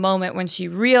there's a moment when she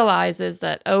realizes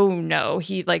that, oh no,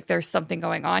 there's something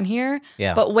going on here.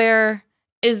 Yeah. But where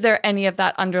is there any of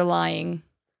that underlying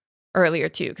earlier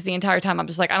too? Because the entire time I'm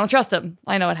just like, I don't trust him.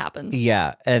 I know what happens.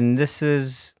 Yeah. And this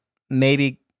is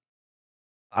maybe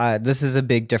this is a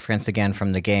big difference again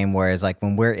from the game, whereas like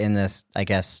when we're in this, I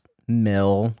guess,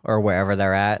 mill or wherever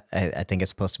they're at, I think it's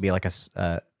supposed to be like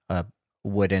a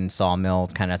wooden sawmill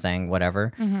kind of thing,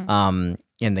 whatever. Mhm.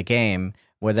 In the game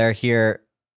where they're here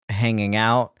hanging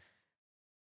out,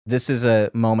 this is a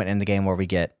moment in the game where we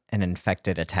get an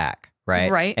infected attack,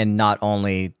 right? Right. And not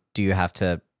only do you have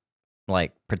to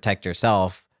like protect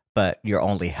yourself, but your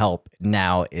only help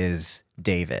now is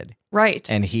David. Right.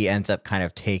 And he ends up kind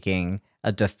of taking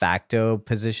a de facto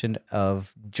position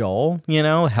of Joel, you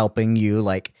know, helping you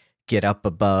like get up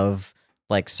above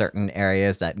like certain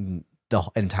areas that the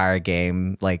entire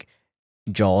game, like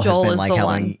Joel has been is like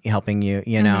the helping you,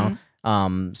 you know,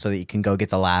 so that you can go get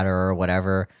the ladder or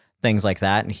whatever, things like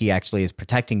that. And he actually is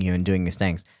protecting you and doing these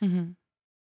things.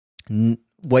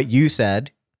 What you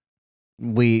said,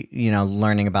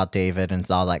 learning about David and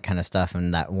all that kind of stuff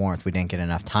and that warmth, we didn't get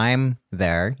enough time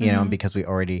there, you know, because we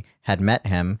already had met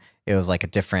him. It was like a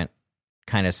different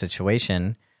kind of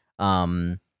situation,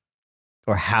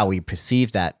 or how we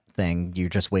perceive that thing. You're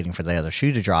just waiting for the other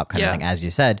shoe to drop kind of thing, as you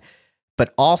said.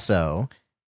 But also,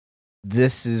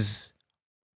 this is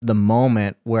the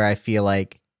moment where I feel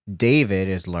like David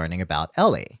is learning about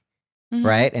Ellie.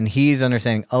 Right. And he's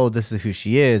understanding, oh, this is who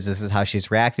she is. This is how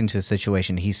she's reacting to the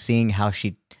situation. He's seeing how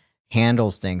she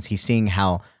handles things. He's seeing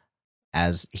how,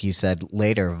 as he said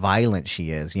later, violent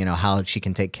she is, you know, how she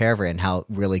can take care of her and how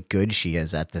really good she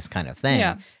is at this kind of thing.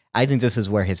 Yeah. I think this is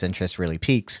where his interest really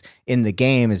peaks in the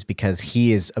game, is because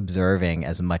he is observing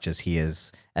as much as he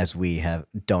is, as we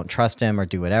don't trust him or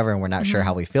do whatever. And we're not sure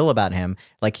how we feel about him.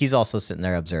 Like he's also sitting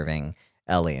there observing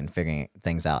Ellie and figuring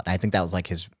things out. And I think that was like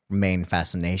his main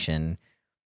fascination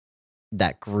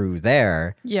that grew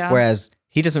there. Yeah. Whereas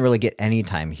he doesn't really get any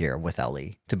time here with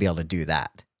Ellie to be able to do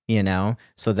that, you know?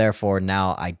 So therefore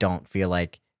now I don't feel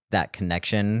like that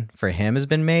connection for him has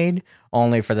been made,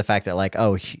 only for the fact that like,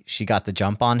 oh, she got the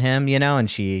jump on him, you know, and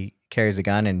she carries a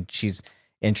gun and she's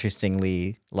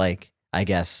interestingly like, I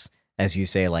guess, as you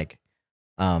say, like,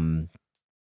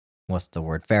 what's the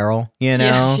word? Feral, you know?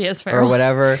 Yeah, she is feral. Or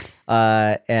whatever.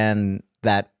 And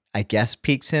that, I guess,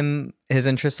 piques his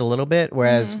interest a little bit.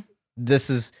 Whereas this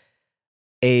is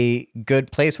a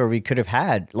good place where we could have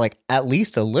had like at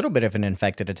least a little bit of an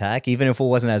infected attack, even if it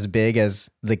wasn't as big as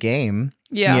the game,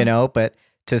 you know, but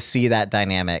to see that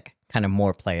dynamic kind of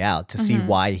more play out, to see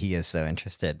why he is so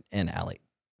interested in Ellie.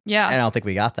 Yeah. And I don't think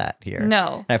we got that here.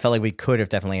 No. And I felt like we could have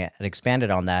definitely expanded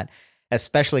on that,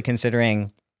 especially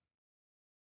considering,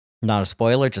 not a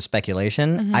spoiler, just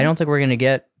speculation. I don't think we're going to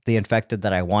get the infected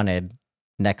that I wanted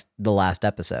the last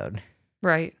episode.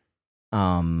 Right.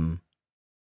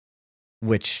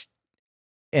 Which,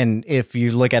 and if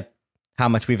you look at how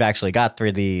much we've actually got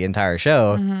through the entire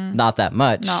show, not that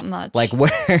much. Not much. Like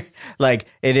where, like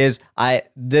it is,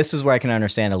 this is where I can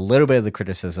understand a little bit of the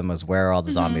criticism is where are all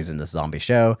the zombies in this zombie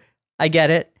show. I get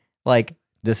it. Like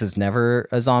this is never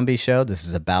a zombie show. This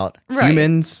is about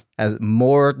humans as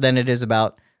more than it is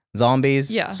about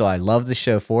zombies. Yeah. So I love the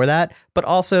show for that. But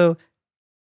also,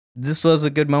 this was a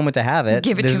good moment to have it.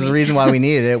 Give it This to is me. the reason why we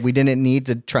needed it. We didn't need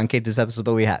to truncate this episode,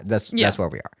 but we had. That's where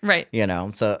we are. Right. You know,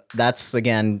 so that's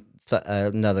again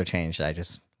another change that I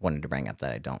just wanted to bring up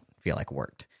that I don't feel like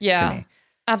worked. Yeah. To me.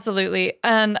 Absolutely.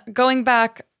 And going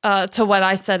back to what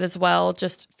I said as well,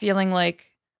 just feeling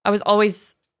like I was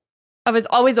always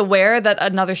aware that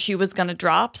another shoe was going to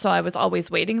drop, so I was always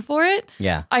waiting for it.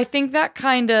 Yeah. I think that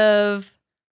kind of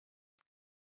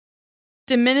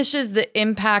diminishes the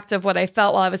impact of what I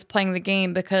felt while I was playing the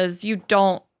game, because you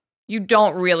don't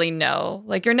really know.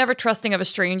 Like, you're never trusting of a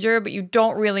stranger, but you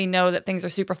don't really know that things are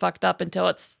super fucked up until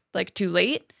it's like too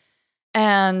late.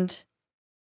 And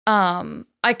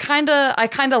I kind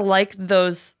of like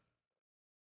those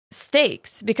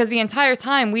stakes, because the entire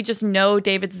time we just know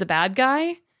David's the bad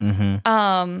guy.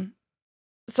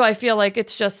 So I feel like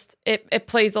it's just it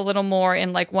plays a little more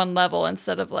in like one level,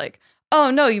 instead of like, oh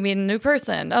no, you meet a new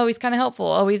person, oh he's kind of helpful,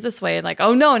 oh he's this way, and like,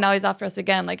 oh no, now he's after us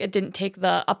again. Like, it didn't take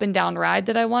the up and down ride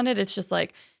that I wanted. It's just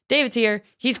like, David's here,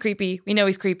 he's creepy, we know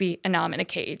he's creepy, and now I'm in a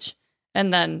cage,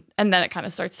 and then it kind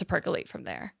of starts to percolate from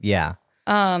there. Yeah.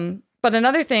 But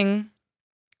another thing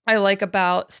I like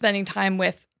about spending time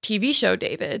with TV show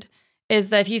David is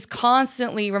that he's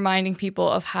constantly reminding people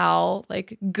of how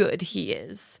like good he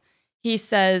is. He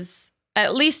says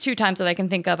at least 2 times that I can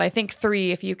think of. I think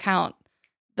 3 if you count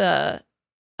the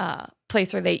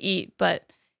place where they eat. But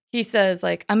he says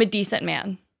like, I'm a decent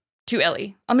man to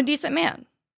Ellie. I'm a decent man.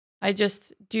 I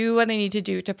just do what I need to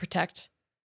do to protect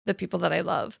the people that I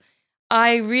love.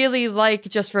 I really like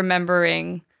just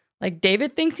remembering like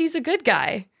David thinks he's a good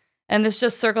guy. And this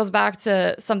just circles back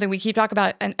to something we keep talking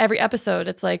about in every episode.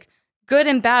 It's like good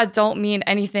and bad don't mean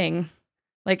anything.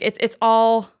 Like it's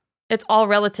all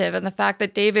relative. And the fact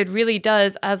that David really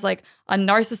does, as like a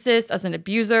narcissist, as an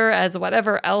abuser, as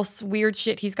whatever else weird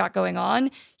shit he's got going on,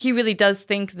 he really does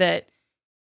think that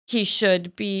he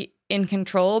should be in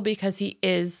control because he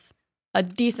is a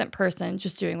decent person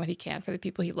just doing what he can for the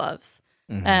people he loves.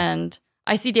 Mm-hmm. And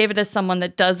I see David as someone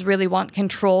that does really want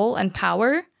control and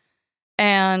power.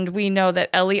 And we know that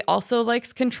Ellie also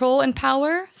likes control and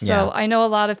power. So I know a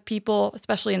lot of people,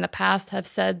 especially in the past, have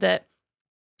said that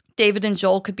David and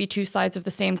Joel could be 2 sides of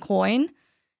the same coin.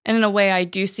 And in a way, I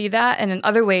do see that. And in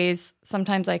other ways,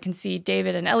 sometimes I can see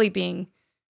David and Ellie being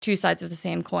 2 sides of the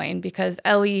same coin, because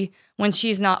Ellie, when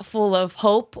she's not full of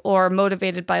hope or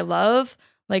motivated by love,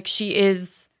 like she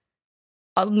is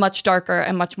much darker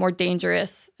and much more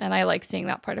dangerous. And I like seeing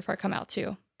that part of her come out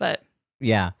too. But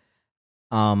yeah.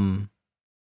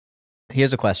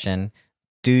 Here's a question.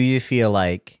 Do you feel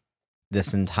like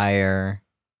this entire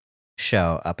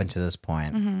show up until this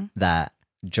point that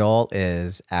Joel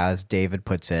is, as David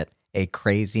puts it, a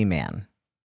crazy man?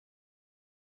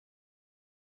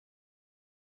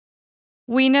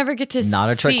 We never get to Not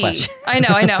a trick see. question. I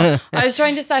know. I was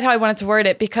trying to decide how I wanted to word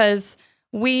it, because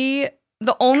the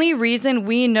only reason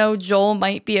we know Joel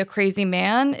might be a crazy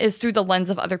man is through the lens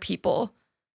of other people.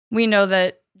 We know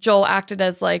that Joel acted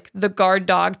as like the guard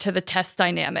dog to the test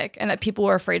dynamic, and that people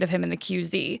were afraid of him in the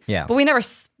QZ. Yeah. But we never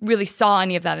really saw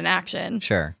any of that in action.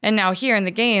 Sure. And now here in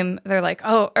the game, they're like, in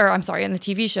the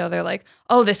TV show, they're like,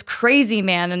 oh, this crazy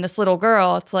man and this little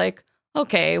girl. It's like,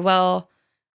 okay, well,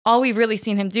 all we've really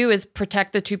seen him do is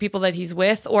protect the 2 people that he's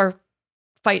with or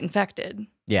fight infected.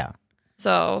 Yeah.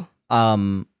 So,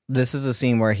 this is a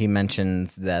scene where he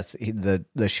mentions that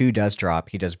the shoe does drop.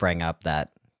 He does bring up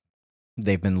that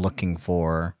they've been looking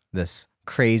for this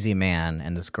crazy man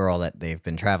and this girl that they've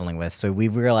been traveling with. So we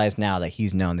realize now that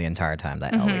he's known the entire time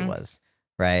that Ellie was,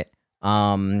 right?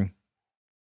 And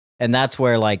that's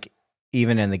where, like,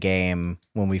 even in the game,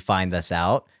 when we find this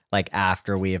out, like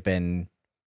after we have been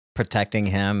protecting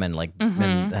him and like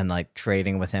and like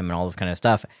trading with him and all this kind of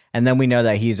stuff, and then we know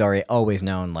that he's always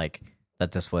known like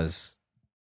that this was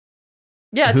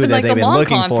it's been like a long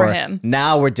con for him.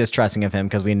 Now we're distrusting of him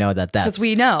because we know that's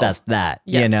we know that's that.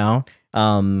 Yes. You know,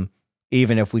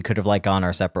 even if we could have like gone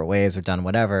our separate ways or done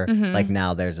whatever, like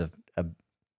now there's a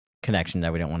connection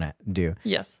that we don't want to do.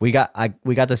 Yes, we got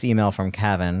this email from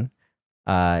Kevin.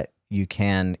 You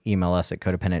can email us at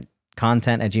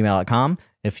codependentcontent@gmail.com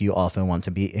if you also want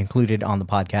to be included on the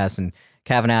podcast. And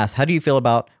Kevin asks, how do you feel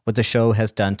about what the show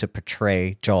has done to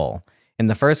portray Joel? In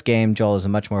the first game, Joel is a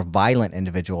much more violent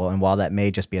individual, and while that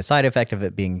may just be a side effect of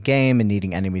it being a game and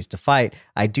needing enemies to fight,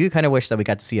 I do kind of wish that we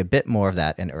got to see a bit more of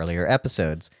that in earlier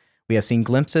episodes. We have seen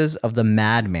glimpses of the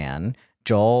madman,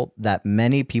 Joel, that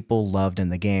many people loved in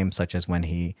the game, such as when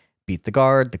he beat the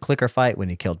guard, the clicker fight, when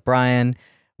he killed Brian,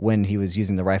 when he was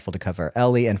using the rifle to cover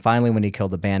Ellie, and finally when he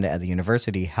killed the bandit at the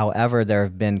university. However, there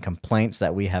have been complaints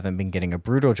that we haven't been getting a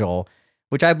brutal Joel,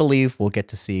 which I believe we'll get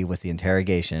to see with the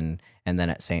interrogation and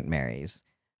then at St. Mary's.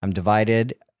 I'm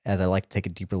divided, as I like to take a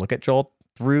deeper look at Joel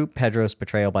through Pedro's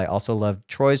portrayal, but I also love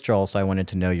Troy's Joel, so I wanted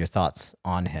to know your thoughts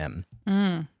on him.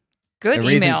 Good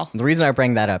email. The reason I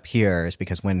bring that up here is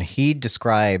because when David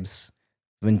describes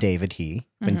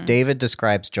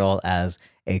Joel as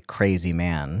a crazy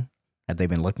man that they've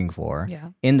been looking for,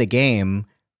 in the game,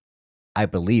 I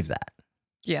believe that.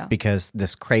 Yeah. Because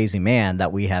this crazy man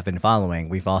that we have been following,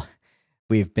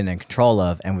 we've been in control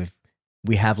of, and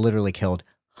we have literally killed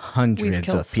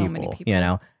hundreds of so many people. You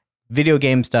know, video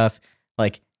game stuff,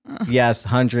 like, yes,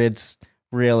 hundreds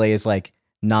really is like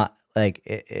not like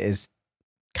it is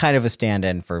kind of a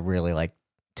stand-in for really like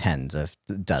tens of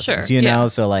dozens, you know?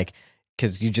 So like,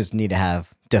 because you just need to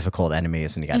have difficult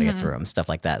enemies and you got to get through them, stuff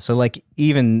like that. So like,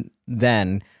 even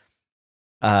then,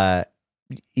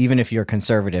 even if you're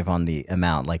conservative on the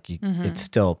amount, like it's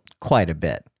still quite a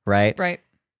bit, right? Right.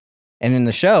 And in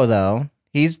the show, though,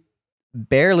 he's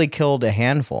barely killed a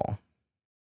handful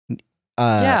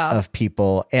of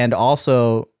people, and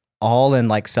also all in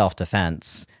like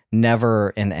self-defense,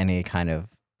 never in any kind of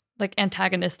like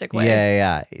antagonistic way.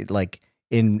 Yeah. Like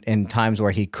in times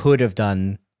where he could have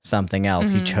done something else,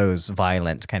 he chose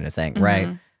violence kind of thing,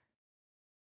 right?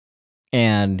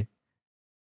 And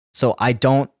so I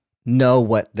don't know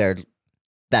what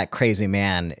that crazy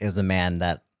man is the man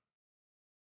that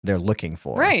they're looking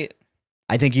for. Right.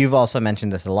 I think you've also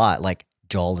mentioned this a lot. Like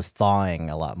Joel is thawing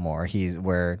a lot more.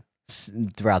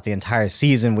 Throughout the entire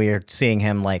season, we're seeing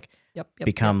him like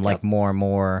become like more and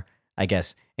more, I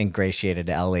guess, ingratiated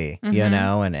to Ellie, you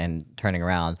know, and turning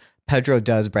around. Pedro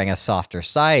does bring a softer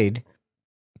side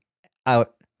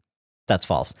out. That's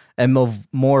false. A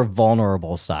more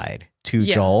vulnerable side to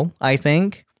Joel, I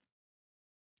think.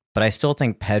 But I still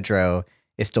think Pedro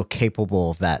is still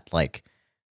capable of that like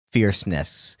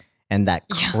fierceness and that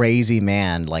crazy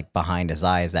man like behind his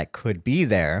eyes that could be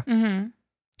there. Mm-hmm.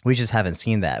 We just haven't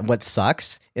seen that. What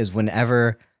sucks is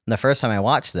whenever the first time I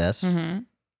watched this,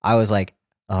 I was like,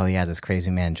 oh yeah, this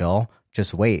crazy man Joel,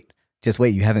 just wait.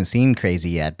 You haven't seen crazy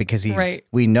yet because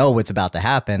we know what's about to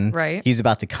happen. Right. He's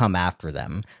about to come after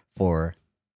them for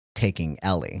taking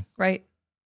Ellie. Right.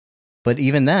 But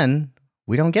even then,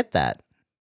 we don't get that.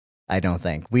 I don't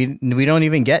think. We don't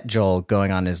even get Joel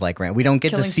going on his like rant. We don't get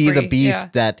Killing to see spree, the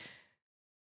beast that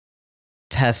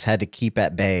Tess had to keep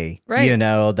at bay, right. You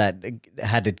know, that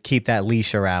had to keep that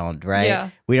leash around, right? Yeah.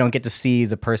 We don't get to see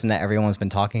the person that everyone's been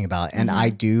talking about. And I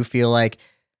do feel like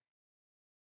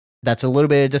that's a little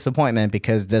bit of disappointment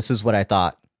because this is what I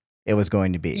thought it was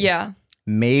going to be. Yeah.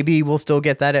 Maybe we'll still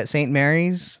get that at St.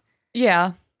 Mary's.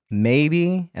 Yeah.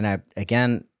 Maybe. And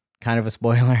again, kind of a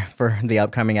spoiler for the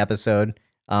upcoming episode.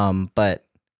 But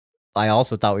I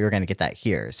also thought we were going to get that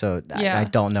here. So I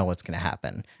don't know what's going to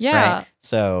happen. Yeah. Right?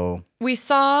 So we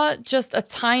saw just a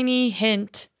tiny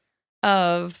hint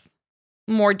of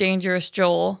more dangerous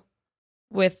Joel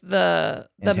with the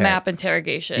map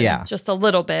interrogation. Yeah. Just a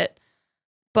little bit.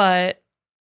 But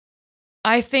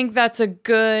I think that was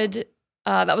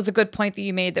a good point that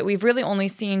you made, that we've really only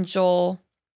seen Joel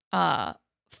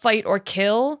fight or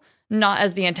kill, not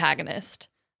as the antagonist.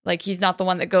 Like, he's not the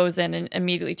one that goes in and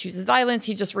immediately chooses violence.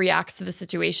 He just reacts to the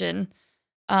situation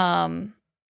at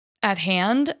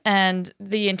hand. And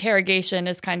the interrogation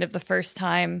is kind of the first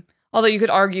time, although you could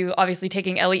argue, obviously,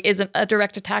 taking Ellie isn't a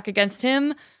direct attack against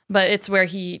him, but it's where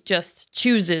he just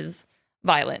chooses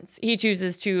violence. He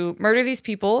chooses to murder these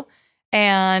people.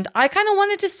 And I kind of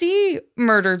wanted to see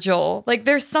murder Joel. Like,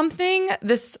 there's something,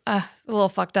 this a little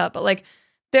fucked up, but like,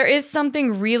 there is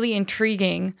something really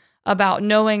intriguing about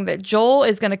knowing that Joel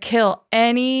is going to kill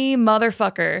any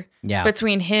motherfucker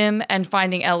between him and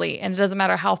finding Ellie. And it doesn't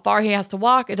matter how far he has to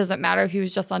walk. It doesn't matter if he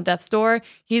was just on death's door.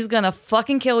 He's going to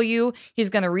fucking kill you.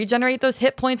 He's going to regenerate those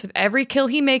hit points with every kill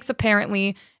he makes,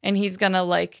 apparently. And he's going to,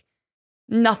 like,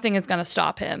 nothing is going to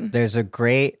stop him. There's a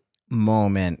great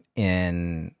moment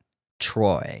in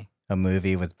Troy, a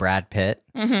movie with Brad Pitt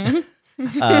and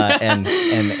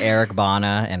Eric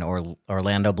Bana and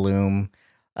Orlando Bloom,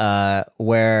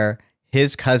 where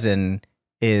his cousin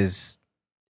is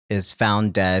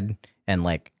found dead and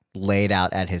like laid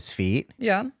out at his feet.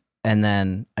 Yeah. And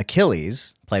then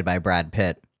Achilles, played by Brad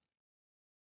Pitt,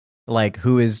 like,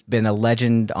 who has been a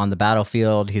legend on the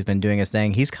battlefield. He's been doing his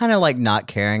thing. He's kind of like not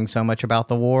caring so much about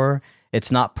the war.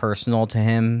 It's not personal to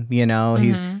him, you know.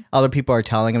 Other people are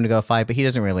telling him to go fight, but he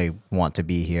doesn't really want to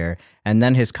be here. And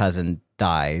then his cousin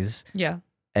dies. Yeah.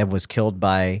 And was killed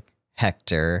by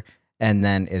Hector, and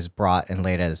then is brought and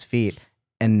laid at his feet.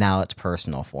 And now it's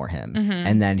personal for him.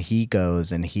 And then he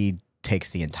goes and he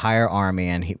takes the entire army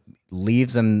and he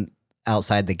leaves them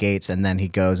outside the gates, and then he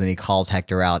goes and he calls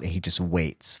Hector out and he just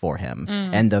waits for him.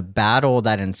 And the battle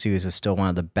that ensues is still one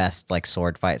of the best like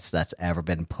sword fights that's ever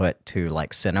been put to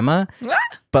like cinema.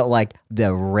 But like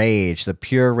the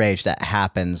pure rage that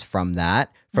happens from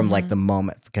that, from like the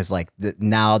moment, because like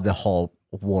now the whole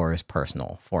war is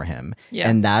personal for him. Yeah.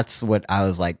 And that's what I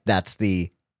was like, that's the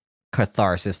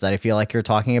catharsis that I feel like you're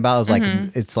talking about. I was like,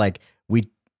 it's like, we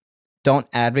don't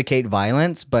advocate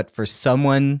violence, but for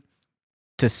someone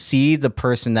to see the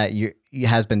person that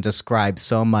has been described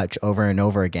so much over and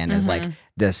over again as like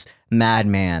this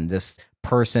madman, this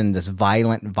person, this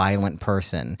violent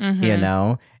person, you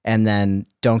know, and then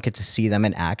don't get to see them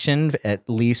in action, at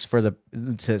least for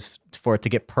it to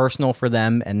get personal for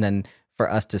them, and then for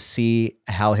us to see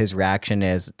how his reaction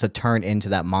is to turn into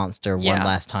that monster one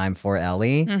last time for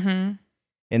Ellie.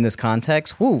 In this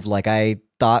context, like, I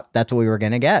thought that's what we were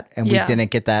gonna get, and we didn't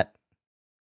get that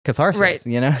catharsis, right?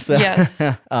 You know, so yes,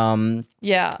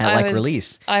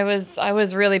 release. I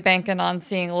was really banking on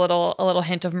seeing a little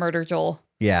hint of murder Joel.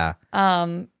 Yeah.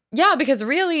 Yeah, because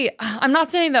really, I'm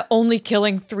not saying that only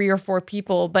killing 3 or 4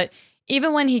 people, but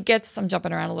even when he gets, I'm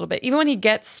jumping around a little bit, even when he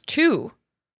gets to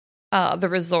the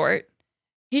resort,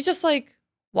 he just like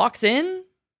walks in,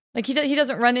 like he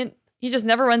doesn't run in. He just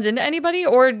never runs into anybody,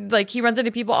 or like he runs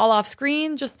into people all off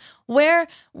screen. Just where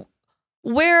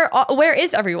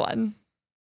is everyone?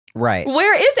 Right.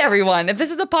 Where is everyone? If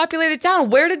this is a populated town,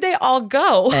 where did they all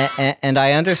go? And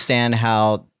I understand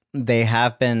how they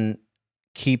have been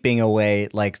keeping away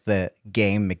like the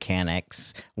game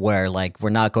mechanics where like we're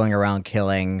not going around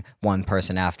killing one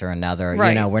person after another. Right.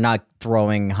 You know, we're not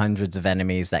throwing hundreds of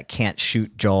enemies that can't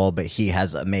shoot Joel, but he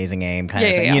has amazing aim kind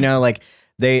of thing. Yeah. You know, like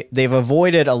they've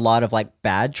avoided a lot of like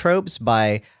bad tropes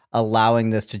by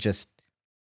allowing this to just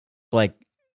like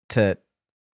to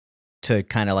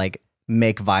kind of like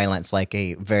make violence like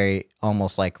a very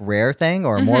almost like rare thing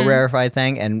or a more rarefied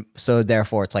thing. And so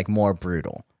therefore it's like more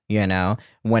brutal, you know,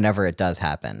 whenever it does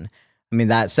happen. I mean,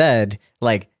 that said,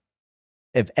 like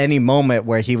if any moment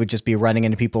where he would just be running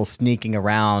into people sneaking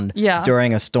around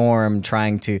during a storm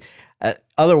trying to,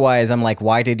 otherwise I'm like,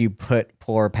 why did you put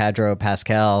poor Pedro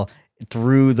Pascal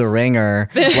through the ringer,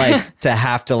 like to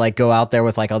have to like go out there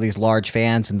with like all these large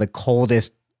fans and the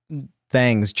coldest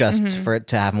things just for it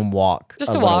to have him walk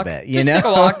just a to little walk. bit, you just know, take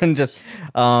a walk. and just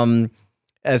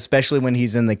especially when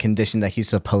he's in the condition that he's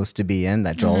supposed to be in,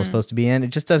 that Joel is supposed to be in, it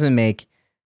just doesn't make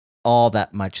all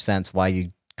that much sense why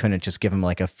you couldn't just give him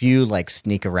like a few like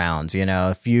sneak arounds, you know,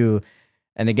 a few,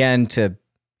 and again to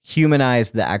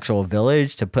humanize the actual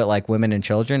village, to put like women and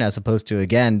children as opposed to,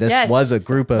 again, this was a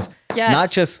group of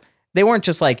not just, they weren't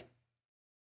just like,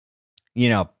 you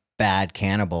know, bad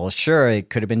cannibals. Sure, it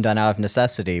could have been done out of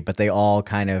necessity, but they all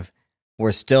kind of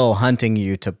were still hunting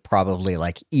you to probably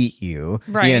like eat you.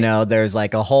 Right. You know, there's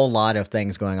like a whole lot of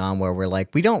things going on where we're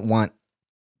like, we don't want,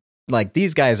 like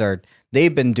these guys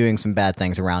they've been doing some bad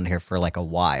things around here for like a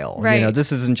while. Right. You know,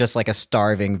 this isn't just like a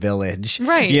starving village,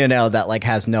 right? You know, that like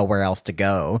has nowhere else to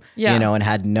go, you know, and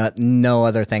had no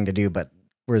other thing to do but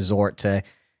resort to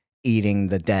eating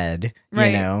the dead, right.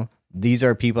 You know. These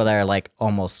are people that are like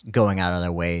almost going out of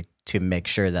their way to make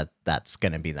sure that that's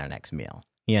going to be their next meal,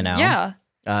 you know?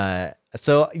 Yeah.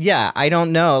 So yeah, I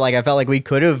don't know. Like I felt like we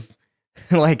could have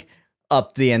like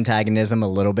upped the antagonism a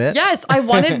little bit. Yes, I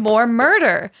wanted more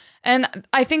murder. And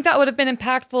I think that would have been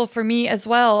impactful for me as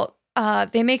well.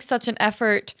 They make such an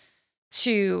effort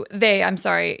Neil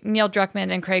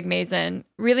Druckmann and Craig Mazin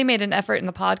really made an effort in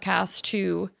the podcast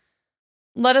to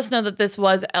let us know that this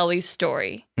was Ellie's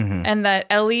story and that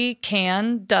Ellie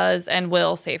does, and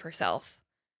will save herself.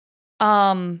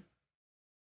 But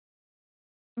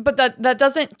that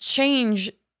doesn't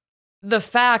change the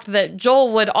fact that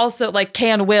Joel would also like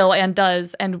will, and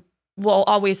does, and will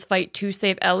always fight to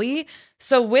save Ellie.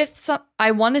 So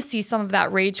I want to see some of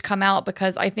that rage come out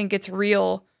because I think it's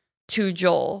real to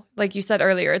Joel. Like you said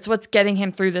earlier, it's what's getting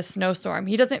him through this snowstorm.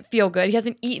 He doesn't feel good. He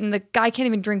hasn't eaten. The guy can't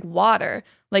even drink water.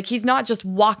 Like he's not just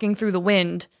walking through the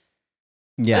wind.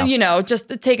 Yeah. You know, just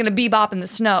taking a bebop in the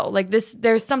snow. Like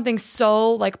there's something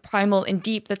so like primal and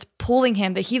deep that's pulling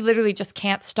him that he literally just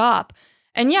can't stop.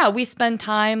 And yeah, we spend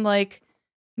time like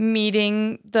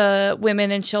meeting the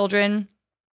women and children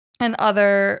and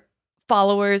other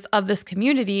followers of this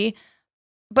community,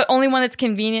 but only when it's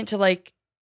convenient to like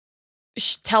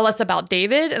tell us about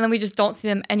David, and then we just don't see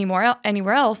them anymore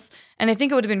anywhere else. And I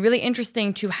think it would have been really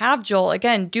interesting to have Joel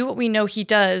again do what we know he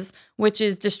does, which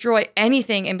is destroy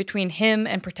anything in between him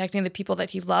and protecting the people that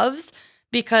he loves,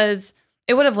 because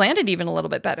it would have landed even a little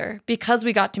bit better because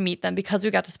we got to meet them, because we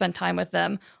got to spend time with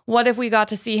them. What if we got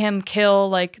to see him kill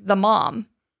like the mom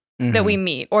that we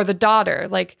meet, or the daughter?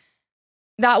 Like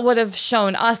that would have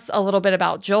shown us a little bit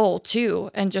about Joel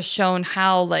too, and just shown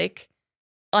how like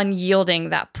unyielding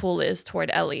that pull is toward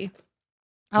Ellie.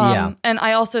 And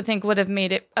I also think would have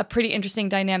made it a pretty interesting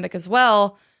dynamic as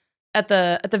well at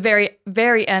the very,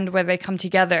 very end where they come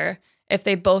together, if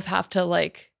they both have to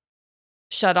like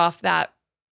shut off that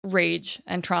rage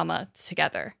and trauma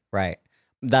together. Right.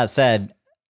 That said,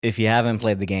 if you haven't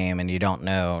played the game and you don't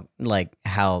know like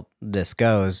how this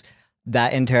goes,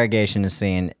 that interrogation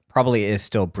scene probably is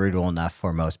still brutal enough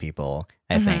for most people,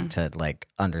 I think, to like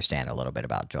understand a little bit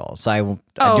about Joel. So I do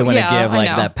want to give like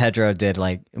that Pedro did,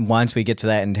 like once we get to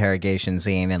that interrogation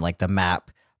scene and like the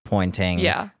map pointing,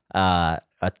 a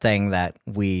thing that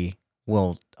we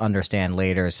will understand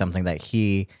later is something that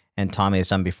he and Tommy has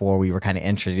done before. We were kind of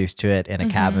introduced to it in a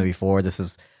cabin before. This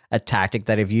is a tactic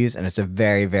that I've used, and it's a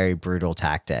very, very brutal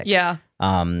tactic. Yeah.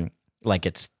 Like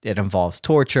it involves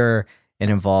torture. It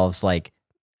involves like,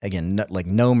 again, like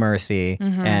no mercy,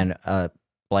 and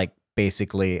like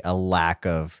basically a lack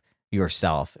of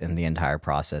yourself in the entire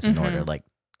process in order to like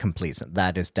complete it.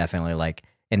 That is definitely like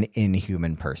an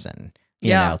inhuman person, you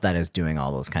know, that is doing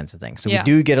all those kinds of things. So we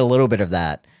do get a little bit of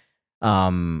that.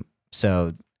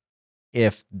 So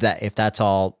if that's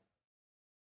all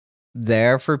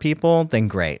there for people, then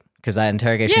great, because that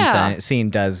interrogation Yeah. scene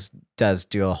does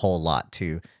do a whole lot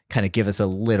to kind of give us a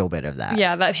little bit of that.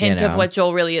 Yeah, that hint of what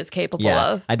Joel really is capable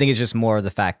of. I think it's just more of the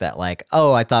fact that like,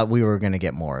 oh, I thought we were going to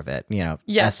get more of it,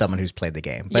 as someone who's played the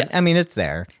game. But Yes. I mean, it's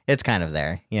there. It's kind of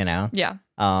there, Yeah.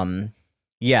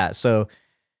 So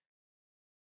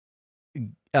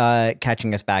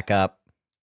catching us back up,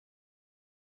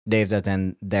 Dave does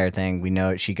then their thing. We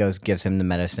know she gives him the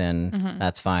medicine. Mhm.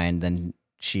 That's fine. Then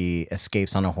she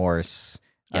escapes on a horse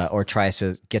Yes. or tries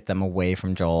to get them away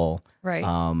from Joel. Right.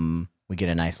 We get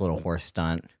a nice little horse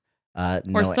stunt.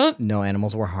 Horse stunt? No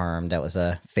animals were harmed. That was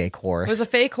a fake horse. It was a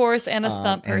fake horse and a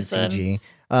stunt person.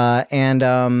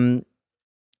 And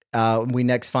CG. We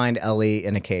next find Ellie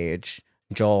in a cage.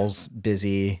 Joel's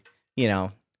busy,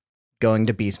 going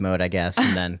to beast mode, I guess,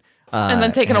 and then And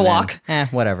then taking a walk.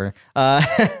 Whatever.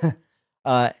 And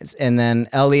then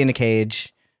Ellie in a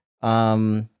cage.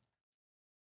 Some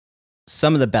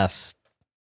of the best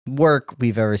work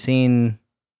we've ever seen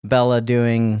Bella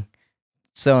doing.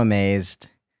 So amazed.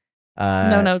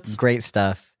 No notes. Great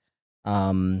stuff.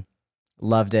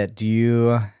 Loved it.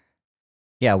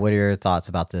 What are your thoughts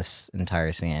about this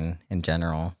entire scene in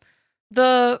general?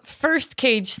 The first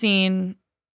cage scene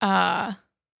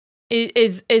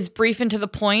is brief and to the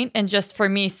point, and just for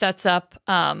me sets up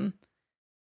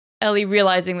Ellie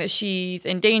realizing that she's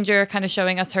in danger, kind of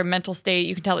showing us her mental state.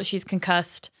 You can tell that she's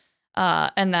concussed,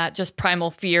 and that just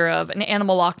primal fear of an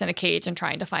animal locked in a cage and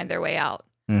trying to find their way out.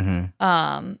 Mm-hmm.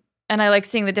 And I like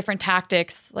seeing the different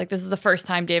tactics. Like, this is the first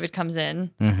time David comes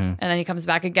in, Mm-hmm. and then he comes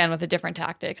back again with a different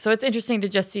tactic. So it's interesting to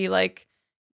just see, like,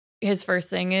 his first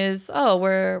thing is, oh,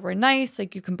 we're nice.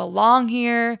 Like, you can belong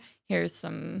here. Here's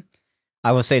some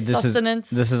I will say sustenance.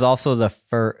 this is also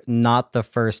not the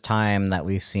first time that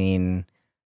we've seen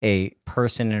a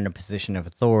person in a position of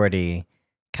authority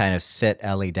kind of sit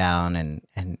Ellie down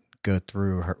and go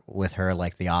through with her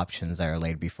like the options that are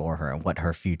laid before her and what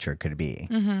her future could be.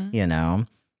 Mm-hmm.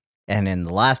 And in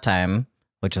the last time,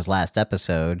 which was last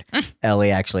episode,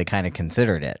 Ellie actually kind of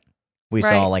considered it. We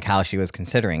saw like how she was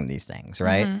considering these things,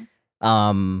 right?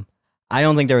 Mm-hmm. I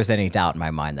don't think there was any doubt in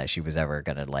my mind that she was ever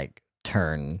gonna like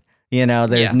turn.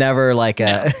 There's never like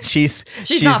she's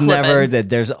not never flipping. that.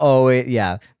 There's always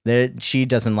that she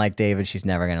doesn't like David. She's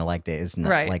never gonna like David. It's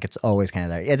not, Right. like it's always kind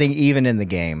of there. I think even in the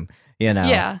game,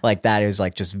 like that is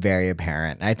like just very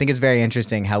apparent. I think it's very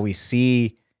interesting how we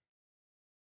see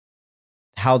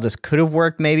how this could have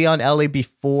worked maybe on Ellie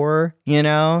before,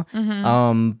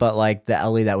 Mm-hmm. but like the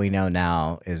Ellie that we know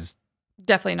now is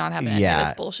Definitely not having any of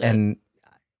this bullshit. and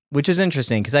which is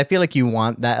interesting because I feel like you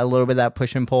want that a little bit of that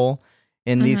push and pull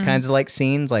in these Mhm. kinds of like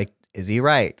scenes. Like, is he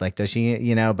right? Like, does she?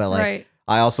 But like, right.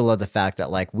 I also love the fact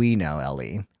that like we know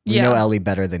Ellie, know Ellie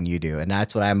better than you do, and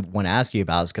that's what I want to ask you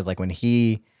about. Is because like do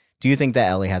you think that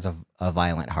Ellie has a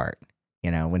violent heart?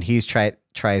 When he's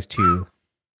tries to.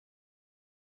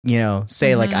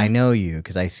 Say like, I know you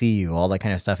because I see you, all that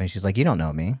kind of stuff. And she's like, you don't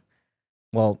know me.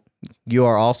 Well, you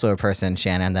are also a person,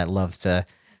 Shannon, that loves to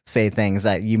say things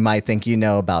that you might think you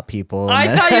know about people.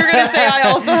 I thought you were going to say I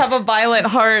also have a violent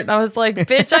heart. And I was like,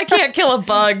 bitch, I can't kill a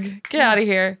bug. Get out of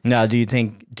here. No, do you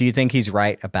think he's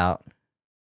right about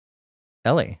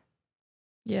Ellie?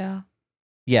 Yeah.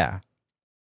 Yeah.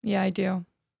 Yeah, I do.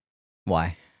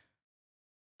 Why?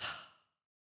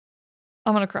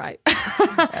 I'm going to cry.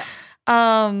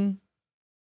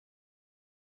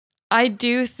 I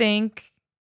do think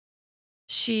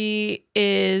she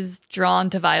is drawn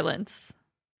to violence.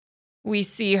 We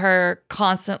see her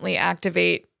constantly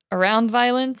activate around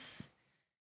violence.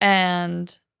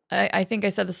 And I think I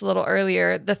said this a little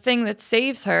earlier. The thing that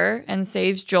saves her and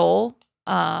saves Joel,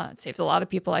 saves a lot of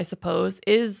people, I suppose,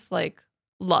 is like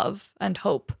love and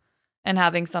hope and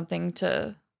having something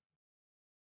to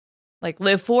like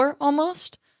live for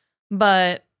almost.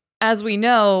 But as we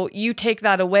know, you take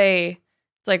that away.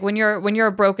 It's like when you're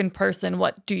a broken person,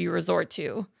 what do you resort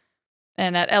to?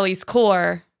 And at Ellie's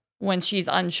core, when she's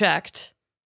unchecked,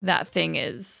 that thing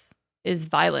is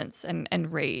violence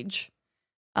and rage.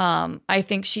 I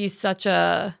think she's such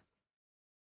a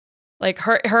like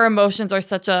her emotions are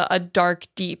such a dark,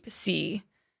 deep sea.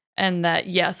 And that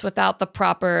yes, without the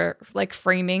proper like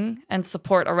framing and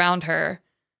support around her,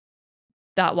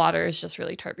 that water is just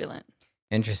really turbulent.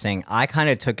 Interesting. I kind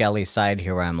of took Ellie's side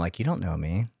here where I'm like, you don't know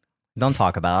me. Don't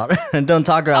talk about. Don't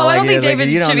talk about. Oh, like, I don't think like, David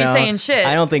you don't should be know. saying shit.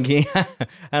 I don't think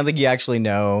you actually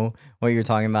know what you're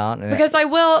talking about. Because I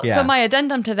will. Yeah. So my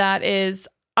addendum to that is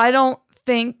I don't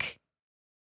think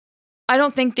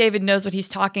David knows what he's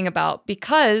talking about,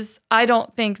 because I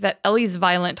don't think that Ellie's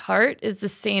violent heart is the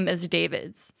same as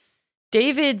David's.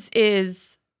 David's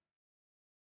is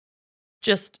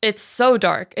it's so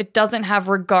dark. It doesn't have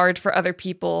regard for other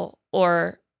people,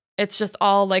 or it's just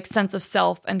all like sense of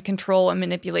self and control and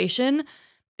manipulation.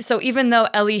 So even though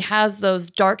Ellie has those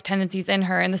dark tendencies in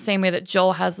her in the same way that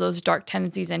Joel has those dark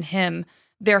tendencies in him,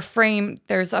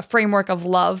 there's a framework of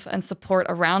love and support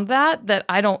around that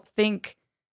I don't think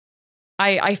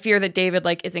I fear that David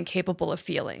like isn't capable of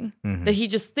feeling. That he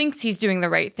just thinks he's doing the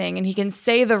right thing and he can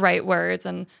say the right words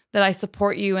and that I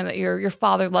support you and that your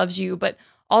father loves you, but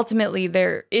ultimately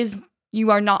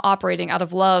you are not operating out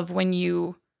of love when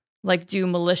you like do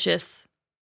malicious,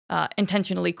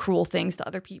 intentionally cruel things to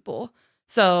other people.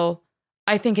 So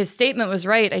I think his statement was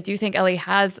right. I do think Ellie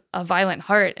has a violent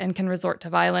heart and can resort to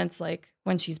violence like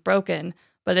when she's broken,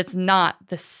 but it's not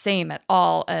the same at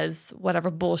all as whatever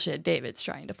bullshit David's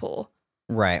trying to pull.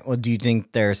 Right. Well, do you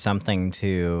think there's something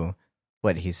to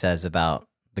what he says about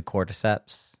the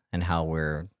cordyceps and how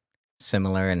we're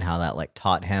similar and how that like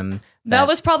taught him? That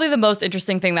was probably the most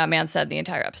interesting thing that man said the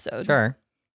entire episode. Sure.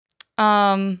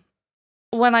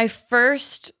 When I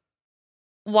first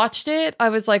watched it, I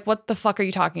was like, what the fuck are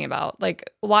you talking about? Like,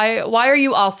 why are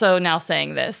you also now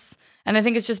saying this? And I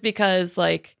think it's just because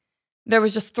like there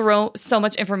was just so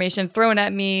much information thrown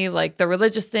at me, like the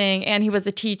religious thing, and he was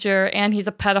a teacher, and he's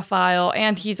a pedophile,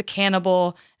 and he's a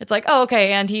cannibal. It's like, oh,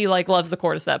 okay, and he like loves the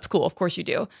cordyceps. Cool, of course you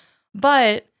do.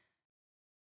 But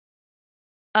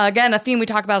again, a theme we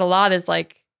talk about a lot is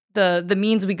like the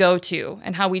means we go to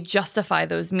and how we justify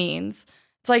those means.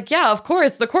 It's like, yeah, of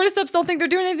course, the cordyceps don't think they're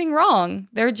doing anything wrong.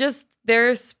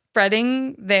 They're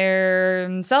spreading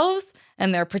themselves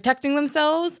and they're protecting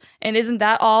themselves. And isn't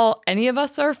that all any of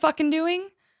us are fucking doing?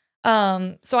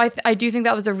 So I do think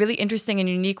that was a really interesting and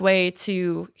unique way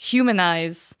to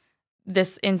humanize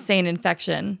this insane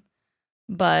infection.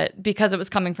 But because it was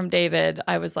coming from David,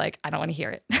 I was like, I don't want to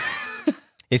hear it.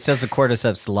 He says the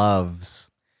cordyceps loves,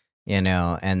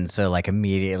 and so like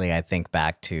immediately I think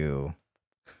back to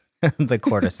the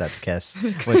cordyceps kiss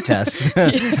with Tess.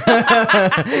 the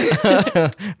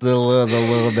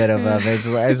little bit of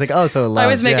it. I was like, oh, so it loves.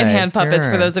 I was making hand puppets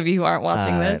sure. for those of you who aren't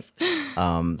watching this.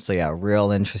 So yeah,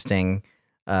 real interesting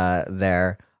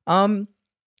there.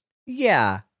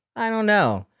 Yeah, I don't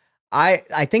know.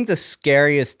 I think the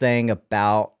scariest thing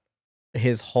about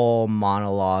his whole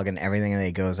monologue and everything that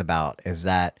he goes about is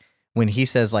that when he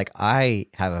says like, I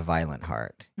have a violent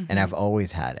heart and I've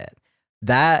always had it,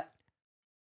 that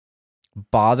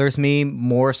bothers me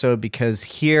more so because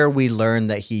here we learn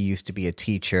that he used to be a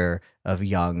teacher of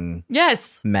young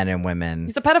men and women.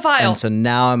 He's a pedophile. And so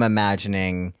now I'm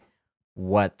imagining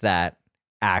what that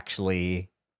actually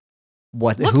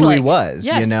who he was,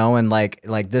 and like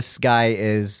this guy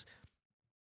is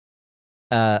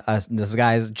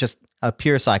just a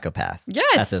pure psychopath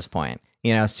at this point.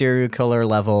 Serial killer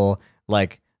level,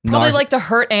 like probably like to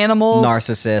hurt animals,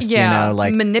 narcissist,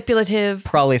 like manipulative.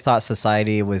 Probably thought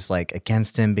society was like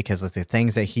against him because of the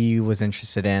things that he was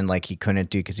interested in, like he couldn't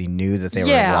do because he knew that they were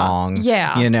wrong.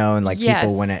 And like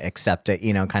people wouldn't accept it,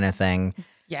 kind of thing.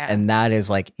 Yeah. And that is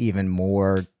like even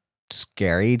more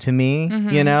scary to me,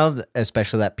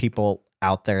 especially that people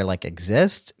out there like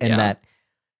exist and that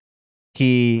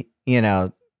he,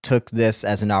 took this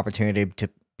as an opportunity to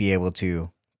be able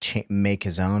to make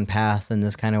his own path in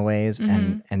this kind of ways.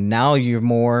 And now you're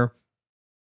more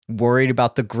worried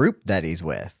about the group that he's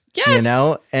with,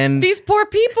 and these poor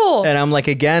people. And I'm like,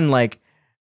 again, like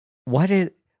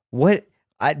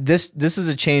this is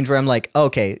a change where I'm like,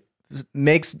 okay,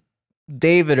 makes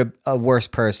David a worse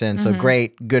person. So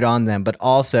great, good on them. But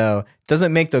also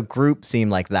doesn't make the group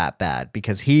seem like that bad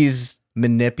because he's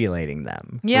manipulating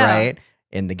them. Yeah. Right.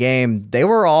 In the game, they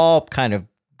were all kind of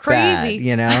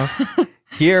crazy, bad,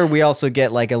 Here we also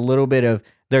get like a little bit of,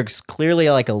 there's clearly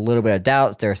like a little bit of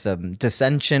doubt. There's some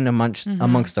dissension amongst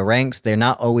the ranks. They're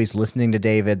not always listening to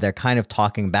David. They're kind of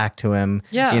talking back to him.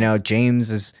 Yeah.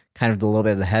 James is kind of a little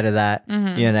bit ahead of that,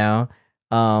 and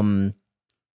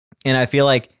I feel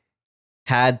like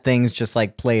had things just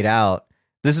like played out,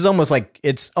 this is almost like,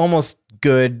 it's almost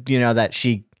good, that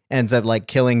she ends up like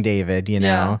killing David,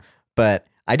 but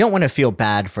I don't want to feel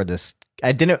bad for this.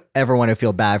 I didn't ever want to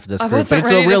feel bad for this group, but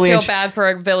it's a really feel bad for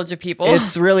a village of people.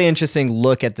 It's really interesting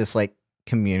look at this like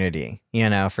community,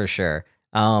 for sure.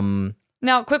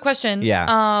 Now, quick question.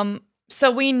 Yeah.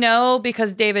 So we know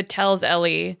because David tells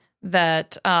Ellie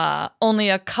that only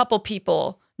a couple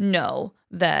people know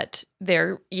that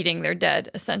they're eating their dead,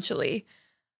 essentially.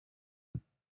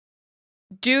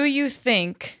 Do you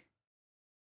think?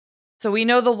 So we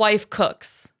know the wife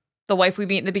cooks. The wife we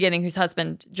meet in the beginning, whose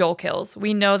husband Joel kills.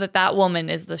 We know that woman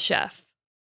is the chef.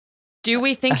 Do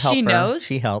we think she knows?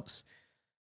 She helps.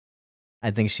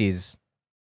 I think she's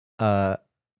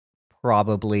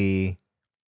probably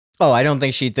Oh, I don't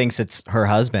think she thinks it's her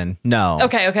husband. No.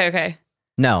 Okay.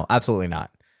 No, absolutely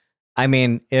not. I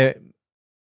mean, if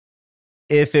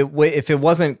it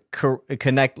wasn't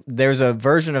there's a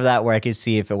version of that where I could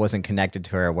see if it wasn't connected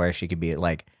to her, where she could be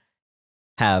like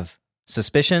have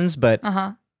suspicions, but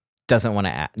doesn't want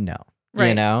to act. No, Right.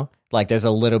 You know, like there's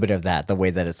a little bit of that, the way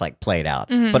that it's like played out.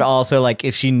 Mhm. But also, like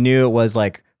if she knew it was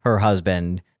like her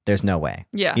husband, there's no way.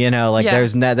 Yeah. You know, like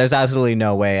Yeah. there's absolutely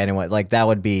no way anyone like that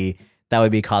would be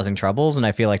causing troubles, and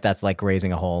I feel like that's like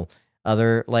raising a whole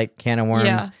other like can of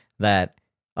worms that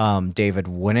David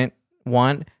wouldn't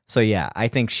want. So yeah, I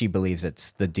think she believes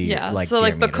it's the deer. Yeah. Like So deer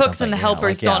like the meat or cooks and the something, you know,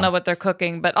 helpers like, yeah. don't know what they're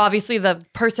cooking, but obviously the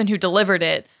person who delivered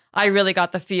it, I really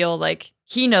got the feel like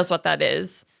he knows what that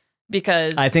is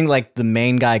because I think like the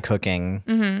main guy cooking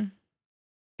Mhm.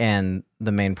 and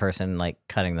the main person like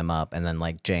cutting them up, and then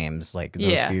like James, like those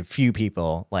Yeah. few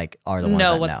people like are the ones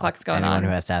Know that what know. the fuck's going Anyone on. who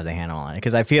has to have the handle on it,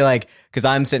 because I feel like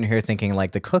I'm sitting here thinking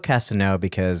like the cook has to know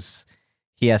because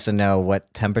he has to know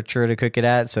what temperature to cook it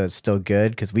at, so it's still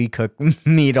good. Because we cook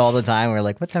meat all the time, we're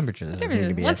like, what temperature does this need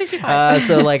to be at? 165.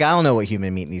 So like I don't know what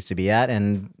human meat needs to be at,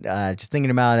 and just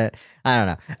thinking about it, I don't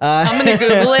know. I'm gonna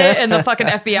Google it and the fucking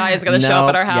FBI is gonna show up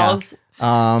at our yeah. house.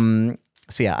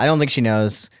 So yeah, I don't think she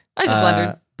knows. I just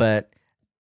wondered. But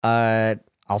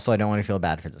also I don't want to feel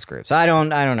bad for this group. So I don't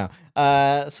know.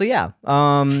 So yeah.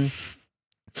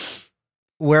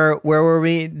 Where were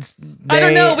we? I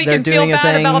don't know. We they're can feel doing a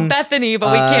bad thing. about Bethany,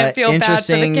 but we can't feel bad for the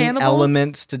Interesting cannibals.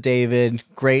 elements to David.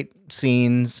 Great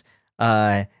scenes.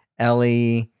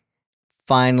 Ellie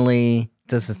finally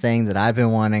does the thing that I've been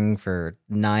wanting for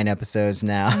 9 episodes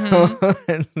now.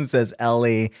 Mm-hmm. It says,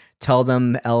 Ellie, tell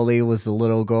them Ellie was the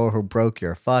little girl who broke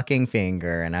your fucking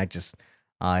finger. And I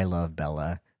love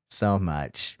Bella so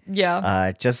much.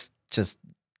 Yeah. Just She's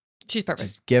perfect.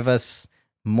 just give us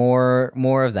more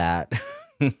of that.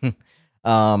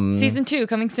 Season 2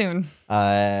 coming soon.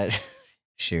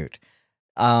 Shoot.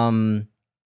 Man,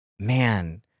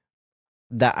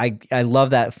 that I love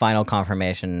that final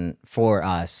confirmation for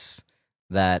us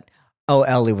that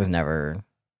Ellie was never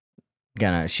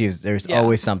gonna. There's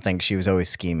always something. She was always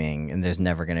scheming, and there's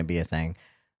never gonna be a thing.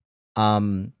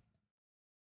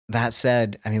 That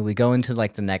said, I mean, we go into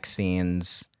like the next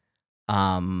scenes.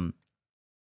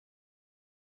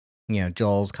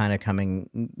 Joel's kind of coming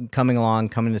along,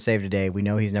 coming to save the day. We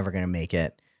know he's never going to make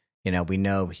it. We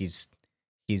know he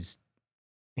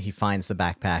finds the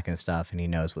backpack and stuff, and he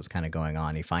knows what's kind of going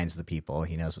on. He finds the people.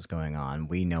 He knows what's going on.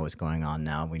 We know what's going on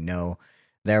now. We know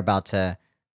they're about to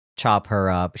chop her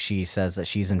up. She says that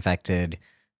she's infected.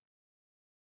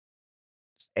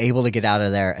 Able to get out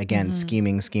of there again,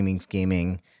 scheming.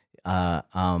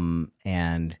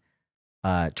 And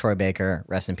Troy Baker,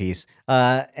 rest in peace.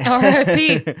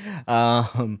 R.I.P.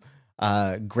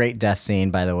 Great death scene,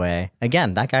 by the way.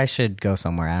 Again, that guy should go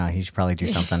somewhere. I don't know. He should probably do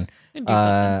something.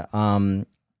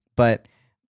 But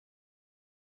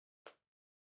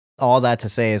all that to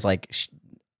say is like,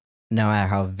 no matter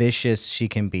how vicious she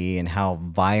can be, and how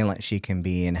violent she can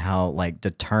be, and how like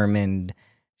determined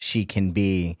she can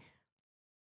be,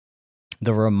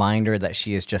 the reminder that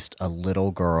she is just a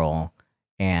little girl,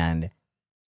 and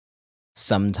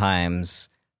sometimes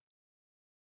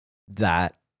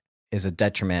that is a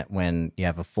detriment when you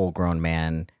have a full-grown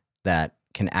man that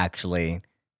can actually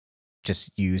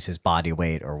just use his body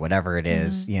weight or whatever it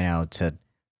is,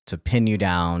 to pin you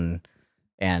down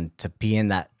and to be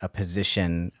in a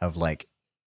position of like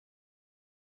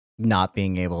not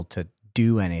being able to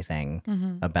do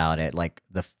anything about it. Like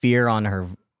the fear on her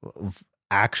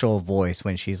actual voice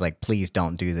when she's like, please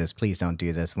don't do this,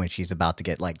 when she's about to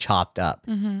get like chopped up,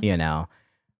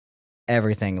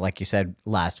 everything, like you said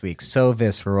last week, so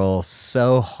visceral,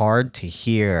 so hard to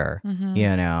hear,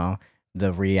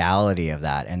 the reality of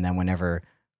that. And then whenever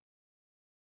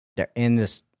they're in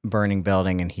this burning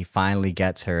building and he finally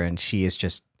gets her, and she is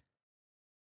just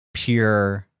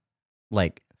pure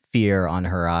like fear on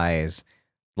her eyes,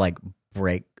 like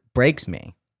breaks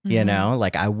me,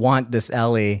 like I want this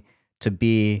Ellie to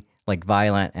be like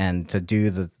violent and to do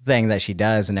the thing that she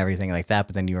does and everything like that,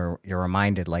 but then you're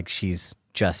reminded like she's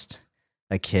just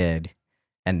a kid,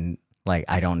 and like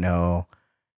I don't know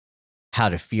how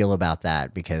to feel about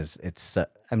that, because it's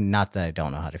not that I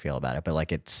don't know how to feel about it, but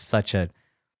like it's such a,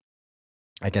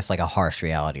 I guess like a harsh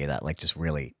reality that like just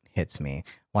really hits me.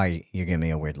 Why you're giving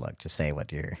me a weird look? Just say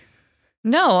what you're.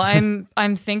 No,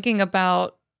 I'm thinking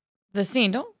about the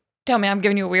scene. Don't tell me I'm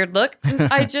giving you a weird look.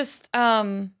 I just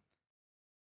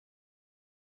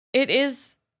it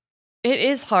is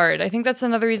hard. I think that's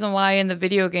another reason why in the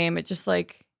video game it just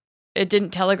like it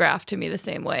didn't telegraph to me the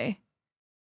same way.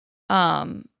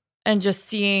 And just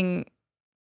seeing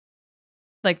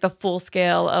like the full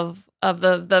scale of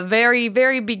the very,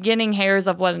 very beginning hairs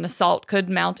of what an assault could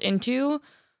mount into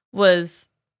was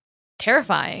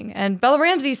terrifying. And Bella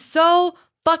Ramsey's so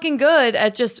fucking good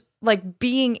at just like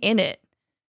being in it.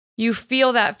 You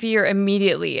feel that fear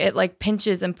immediately. It like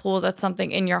pinches and pulls at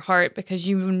something in your heart because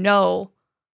you know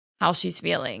how she's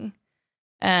feeling.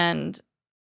 And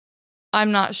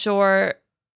I'm not sure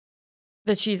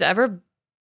that she's ever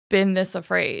been this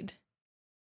afraid,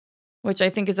 which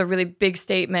I think is a really big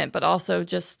statement, but also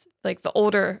just like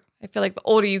I feel like the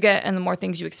older you get and the more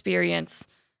things you experience,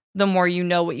 the more you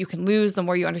know what you can lose, the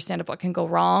more you understand of what can go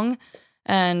wrong.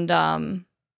 And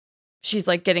she's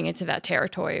like getting into that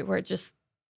territory where just,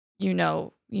 you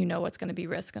know what's going to be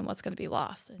risk and what's going to be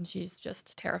lost. And she's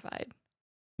just terrified.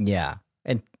 Yeah.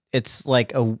 And it's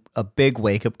like a big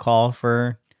wake up call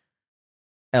for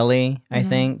Ellie, I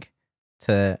think,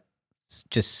 to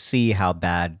just see how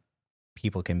bad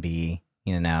people can be,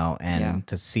 and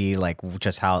to see like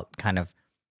just how kind of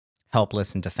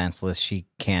helpless and defenseless she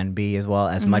can be as well.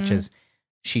 As much as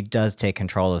she does take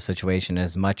control of the situation,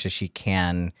 as much as she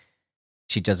can,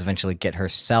 she does eventually get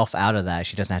herself out of that.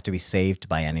 She doesn't have to be saved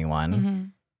by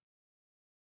anyone.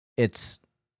 It's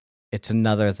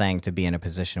another thing to be in a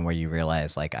position where you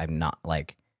realize like I'm not who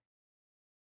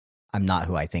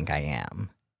I think I am.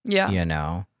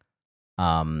 Yeah.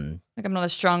 Like I'm not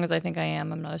as strong as I think I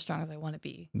am. I'm not as strong as I want to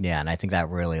be. Yeah, and I think that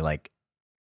really like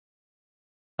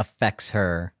affects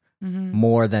her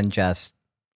more than just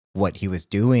what he was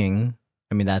doing.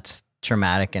 I mean, that's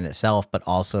traumatic in itself, but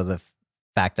also the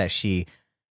fact that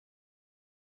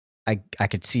I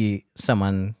could see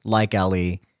someone like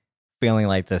Ellie feeling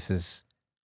like this is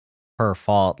her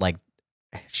fault, like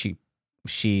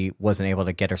she wasn't able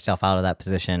to get herself out of that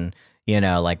position,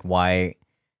 like why,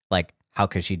 like how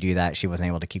could she do that? She wasn't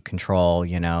able to keep control,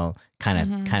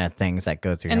 kind of things that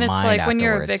go through your mind. And it's like when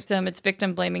you're a afterwards. victim, it's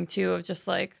victim blaming too, of just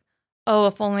like, oh,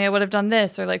 if only I would have done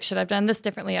this, or like, should I have done this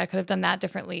differently? I could have done that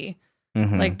differently.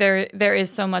 Like there is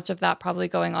so much of that probably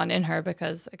going on in her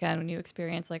because again, when you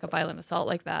experience like a violent assault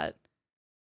like that,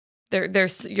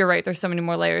 there's you're right, there's so many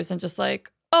more layers than just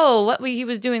like, oh, what he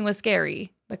was doing was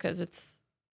scary, because it's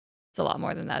a lot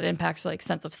more than that. It impacts like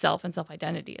sense of self and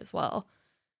self-identity as well.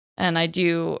 And I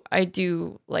do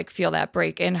like feel that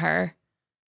break in her.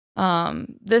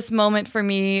 This moment for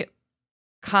me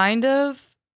kind of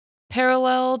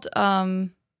paralleled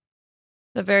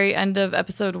the very end of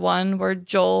episode 1 where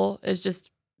Joel is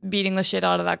just beating the shit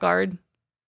out of that guard.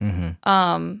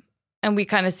 And we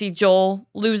kind of see Joel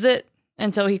lose it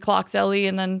until he clocks Ellie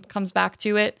and then comes back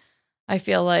to it. I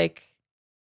feel like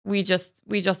we just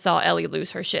saw Ellie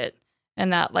lose her shit,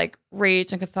 and that like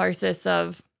rage and catharsis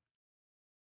of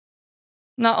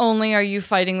not only are you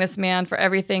fighting this man for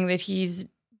everything that he's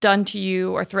done to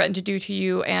you or threatened to do to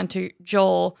you and to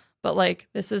Joel, but like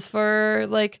this is for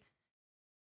like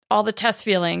all the Tess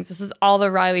feelings. This is all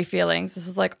the Riley feelings. This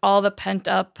is like all the pent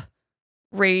up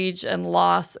rage and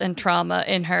loss and trauma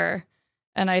in her.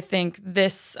 And I think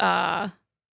this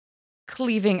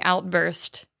cleaving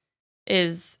outburst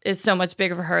is so much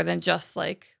bigger for her than just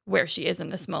like where she is in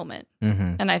this moment.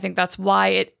 And I think that's why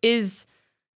it is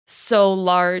so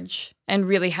large and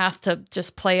really has to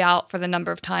just play out for the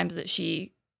number of times that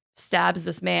she stabs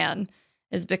this man,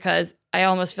 is because I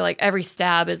almost feel like every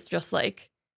stab is just like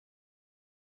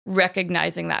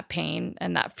recognizing that pain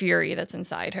and that fury that's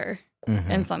inside her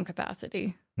in some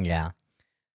capacity. Yeah.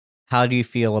 How do you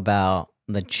feel about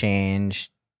the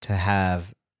change to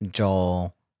have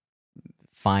Joel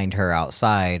find her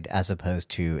outside as opposed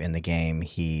to in the game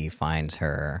he finds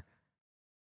her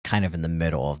kind of in the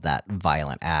middle of that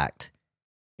violent act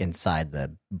inside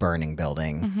the burning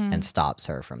building and stops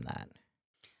her from that?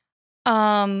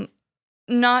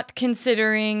 Not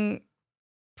considering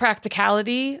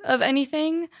practicality of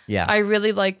anything. Yeah. I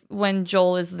really like when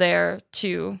Joel is there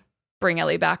to bring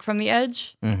Ellie back from the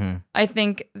edge. I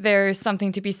think there's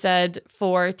something to be said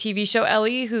for TV show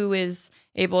Ellie, who is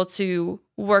able to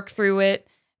work through it,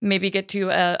 maybe get to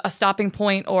a stopping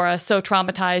point or a so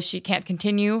traumatized she can't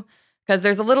continue. Because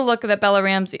there's a little look that Bella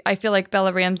Ramsey, I feel like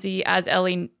Bella Ramsey as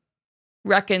Ellie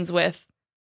reckons with,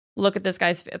 look at this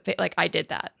guy's face, like I did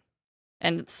that,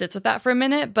 and sits with that for a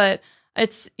minute. But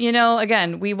it's,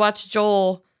 again, we watch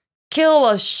Joel kill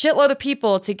a shitload of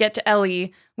people to get to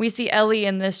Ellie. We see Ellie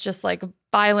in this just like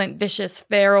violent, vicious,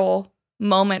 feral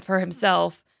moment for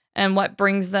himself. And what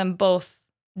brings them both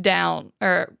down,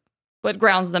 or what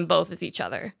grounds them both, is each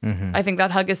other. I think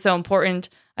that hug is so important.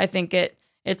 I think it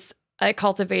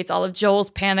cultivates all of Joel's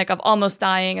panic of almost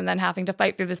dying and then having to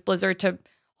fight through this blizzard to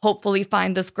hopefully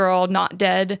find this girl not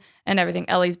dead, and everything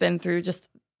Ellie's been through.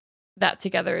 Just that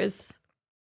together is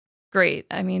great.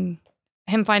 I mean,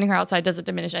 him finding her outside doesn't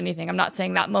diminish anything. I'm not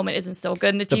saying that moment isn't still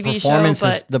good in the TV show,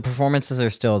 but the performances are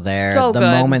still there. So the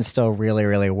good. moment still really,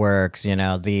 really works. You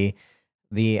know, the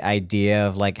idea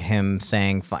of like him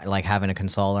saying like having a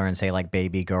consoler and say like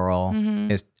baby girl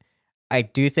is, I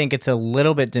do think it's a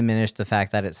little bit diminished the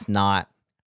fact that it's not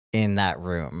in that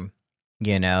room,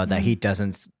 you know, that he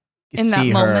doesn't see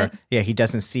her. Moment. Yeah, he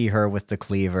doesn't see her with the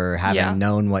cleaver, having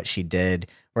known what she did,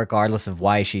 regardless of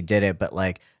why she did it, but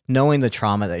like knowing the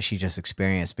trauma that she just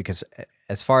experienced. Because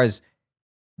as far as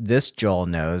this Joel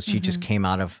knows, she just came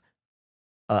out of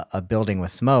a building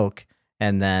with smoke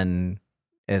and then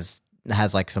has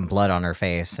like some blood on her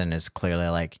face and is clearly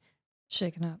like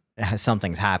shaken up.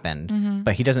 Something's happened,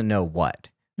 but he doesn't know what,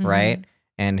 right?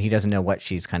 And he doesn't know what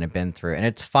she's kind of been through. And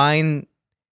it's fine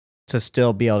to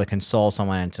still be able to console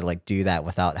someone and to like do that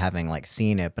without having like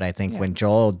seen it. But I think when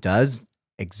Joel does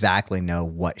exactly know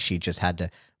what she just had to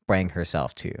bring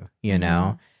herself to, you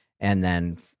know, and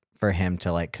then for him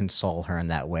to like console her in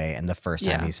that way. And the first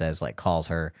time he says like calls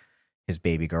her his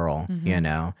baby girl, you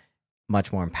know,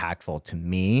 much more impactful to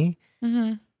me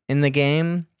in the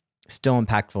game. Still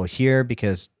impactful here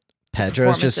because Pedro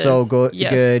is just so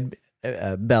good.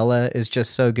 Bella is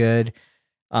just so good.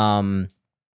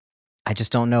 I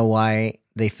just don't know why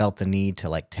they felt the need to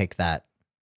like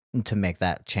to make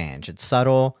that change. It's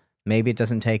subtle. Maybe it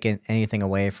doesn't take anything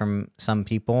away from some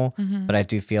people, but I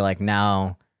do feel like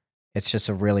now it's just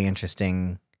a really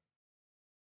interesting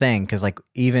thing. Cause like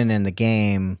even in the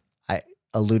game, I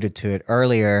alluded to it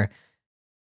earlier,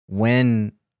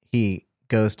 when he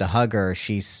goes to hug her,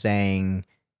 she's saying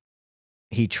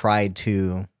he tried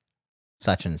to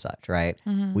such and such, right?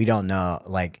 We don't know,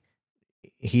 like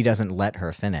he doesn't let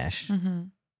her finish,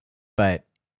 but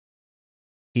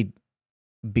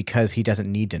because he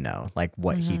doesn't need to know like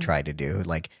what he tried to do,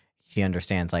 like he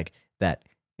understands like that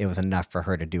it was enough for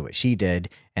her to do what she did,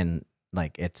 and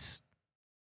like it's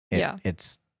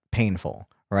painful,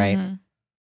 right?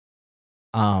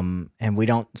 And we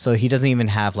don't, so he doesn't even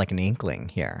have like an inkling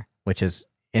here, which is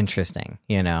interesting,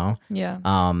 you know? Yeah.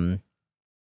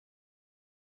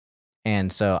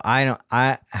 And so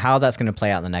how that's going to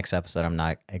play out in the next episode, I'm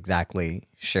not exactly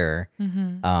sure.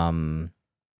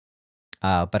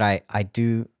 But I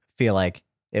do feel like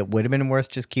it would have been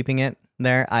worth just keeping it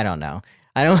there. I don't know.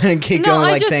 I don't want to keep going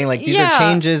like saying like these are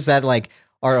changes that like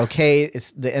are okay.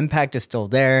 The impact is still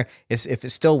there. If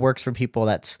it still works for people,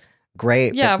 that's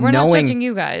great. Yeah, but we're not judging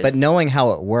you guys. But knowing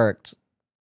how it worked,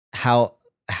 how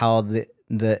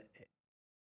the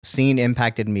scene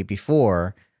impacted me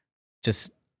before,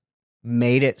 just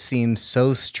made it seem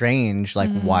so strange,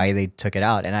 like why they took it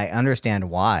out. And I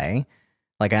understand why.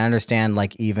 Like, I understand,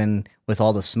 like, even with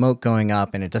all the smoke going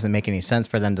up and it doesn't make any sense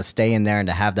for them to stay in there and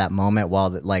to have that moment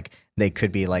while, like, they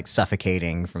could be, like,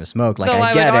 suffocating from smoke. Like,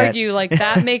 I get it. would argue, like,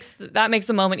 that makes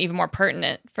the moment even more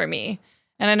pertinent for me.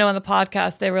 And I know on the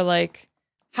podcast, they were like,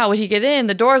 how would he get in?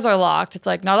 The doors are locked. It's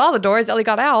like, not all the doors. Ellie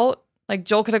got out. Like,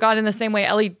 Joel could have got in the same way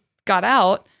Ellie got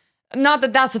out. Not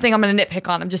that that's the thing I'm going to nitpick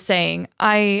on. I'm just saying,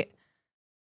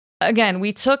 again,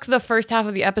 we took the first half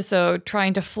of the episode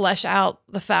trying to flesh out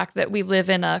the fact that we live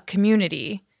in a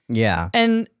community. Yeah.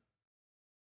 And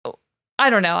I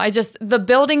don't know. The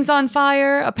building's on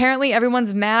fire. Apparently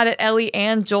everyone's mad at Ellie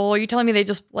and Joel. Are you telling me they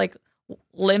just like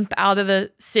limp out of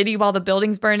the city while the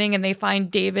building's burning and they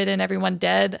find David and everyone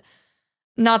dead?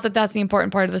 Not that that's the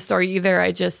important part of the story either.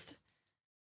 I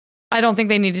don't think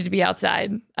they needed to be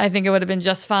outside. I think it would have been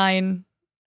just fine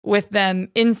with them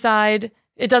inside.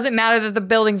 It doesn't matter that the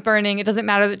building's burning. It doesn't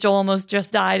matter that Joel almost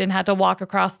just died and had to walk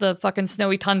across the fucking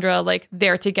snowy tundra, like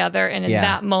they're together. And in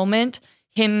that moment,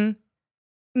 him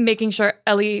making sure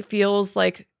Ellie feels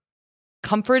like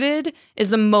comforted is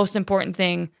the most important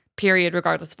thing, period,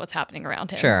 regardless of what's happening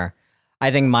around him. Sure. I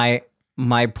think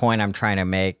my point I'm trying to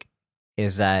make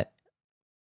is that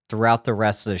throughout the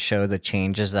rest of the show, the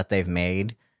changes that they've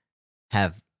made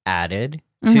have added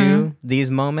to these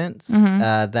moments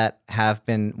that have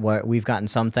been what we've gotten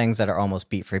some things that are almost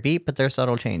beat for beat, but they're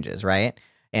subtle changes, right?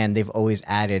 And they've always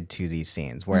added to these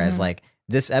scenes. Whereas like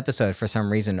this episode, for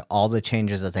some reason, all the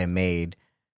changes that they made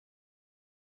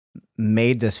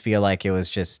this feel like it was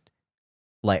just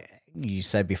like you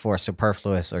said before,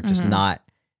 superfluous or just not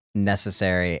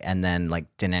necessary, and then like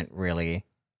didn't really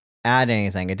add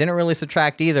anything. It didn't really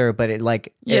subtract either, but it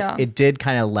like it did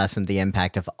kind of lessen the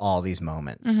impact of all these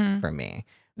moments for me.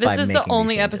 This is the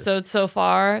only episode so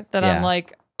far that I'm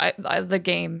like, I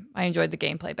enjoyed the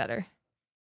gameplay better.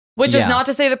 Which is not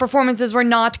to say the performances were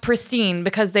not pristine,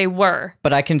 because they were.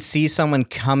 But I can see someone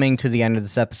coming to the end of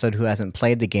this episode who hasn't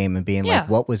played the game and being like,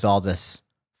 what was all this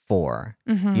for?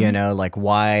 You know, like,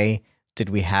 why did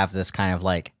we have this kind of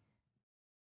like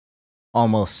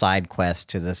almost side quest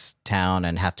to this town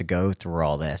and have to go through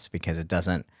all this because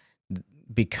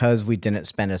we didn't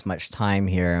spend as much time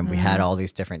here and we had all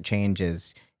these different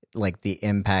changes, like the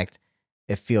impact,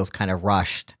 it feels kind of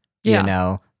rushed, you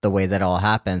know, the way that all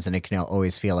happens. And it can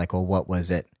always feel like, well, what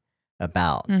was it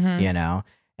about, you know?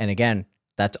 And again,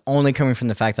 that's only coming from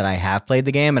the fact that I have played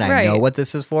the game and I know what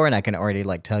this is for. And I can already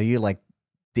like tell you like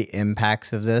the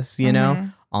impacts of this, you know,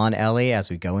 on Ellie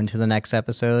as we go into the next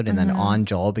episode and then on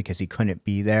Joel because he couldn't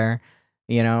be there,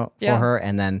 you know, for her.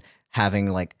 And then having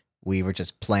like, we were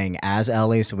just playing as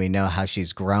Ellie, so we know how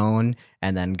she's grown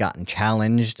and then gotten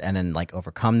challenged and then like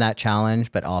overcome that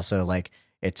challenge. But also like,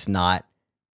 it's not,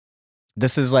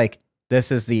 this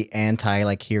is the anti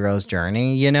like hero's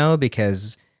journey, you know,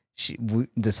 because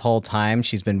this whole time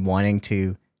she's been wanting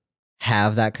to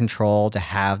have that control, to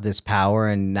have this power.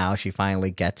 And now she finally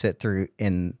gets it through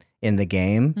in the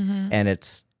game and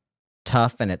it's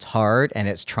tough and it's hard and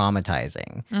it's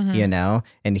traumatizing, you know?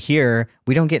 And here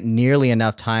we don't get nearly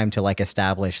enough time to like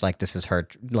establish like this is her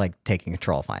like taking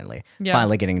control finally.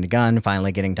 Finally getting the gun,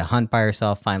 finally getting to hunt by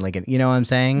herself, finally getting, you know what I'm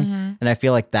saying? And I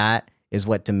feel like that is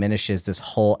what diminishes this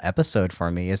whole episode for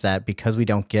me, is that because we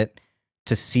don't get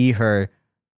to see her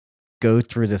go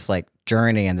through this like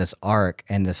journey and this arc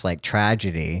and this like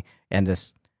tragedy and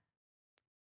this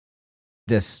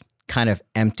kind of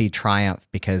empty triumph,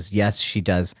 because yes, she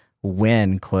does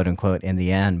win, quote unquote, in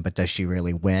the end, but does she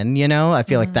really win? You know, I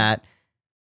feel like that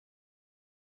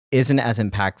isn't as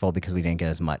impactful because we didn't get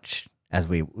as much as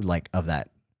we like of that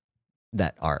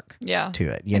arc to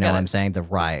it. You know what I'm saying? The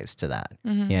rise to that,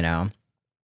 you know,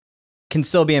 can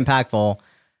still be impactful.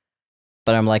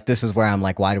 But I'm like, this is where I'm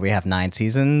like, why do we have 9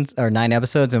 seasons or 9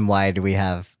 episodes? And why do we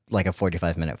have like a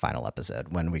 45-minute final episode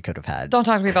when we could have had? Don't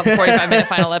talk to me about the 45-minute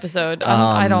final episode.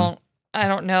 I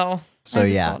don't know. So I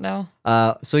just don't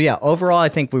know. So yeah, overall, I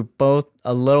think we're both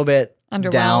a little bit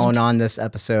Underwhelmed. Down on this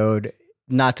episode.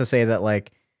 Not to say that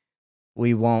like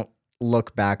we won't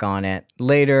look back on it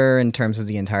later in terms of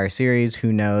the entire series.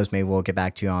 Who knows? Maybe we'll get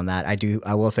back to you on that.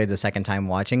 I will say the second time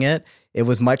watching it, it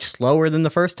was much slower than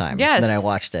the first time that I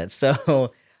watched it.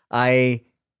 So I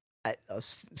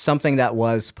something that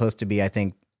was supposed to be, I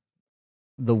think,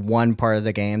 the one part of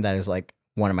the game that is like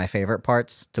one of my favorite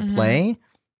parts to play.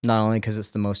 Not only because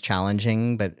it's the most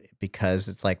challenging, but because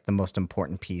it's like the most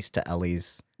important piece to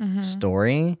Ellie's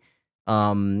story,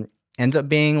 ends up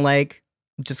being like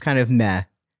just kind of meh.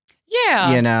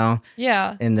 Yeah. You know?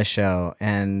 Yeah. In the show.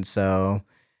 And so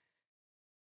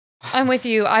I'm with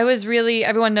you.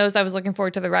 Everyone knows I was looking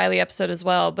forward to the Riley episode as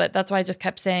well, but that's why I just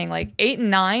kept saying like 8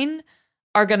 and 9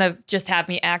 are going to just have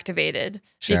me activated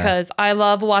because I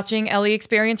love watching Ellie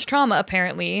experience trauma,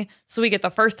 apparently. So we get the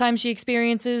first time she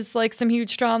experiences like some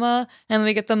huge trauma, and then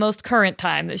we get the most current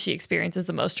time that she experiences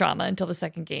the most trauma until the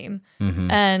second game.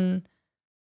 And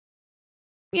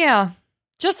yeah,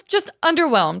 just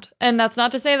underwhelmed. And that's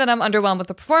not to say that I'm underwhelmed with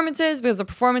the performances, because the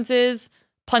performances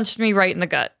punched me right in the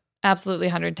gut. Absolutely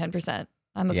 110%.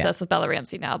 I'm obsessed with Bella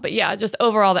Ramsey now. But yeah, just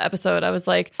overall the episode, I was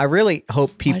like, I really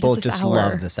hope people just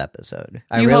love this episode.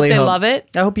 I really hope they love it?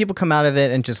 I hope people come out of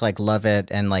it and just like love it,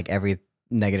 and like every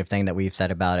negative thing that we've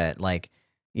said about it, like,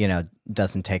 you know,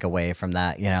 doesn't take away from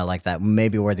that, you know, like that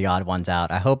maybe we're the odd ones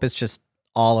out. I hope it's just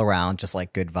all around just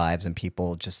like good vibes, and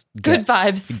people just good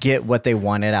vibes, get what they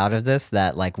wanted out of this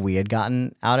that like we had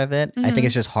gotten out of it. I think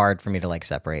it's just hard for me to like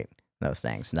separate those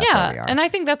things. And that's where we are. And I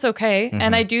think that's okay.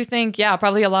 And I do think,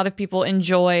 probably a lot of people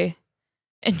enjoy.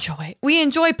 We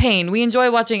enjoy pain. We enjoy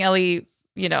watching Ellie,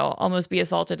 you know, almost be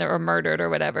assaulted or murdered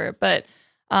or whatever. But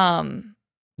that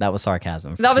was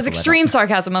sarcasm. That was extreme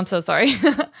sarcasm. I'm so sorry.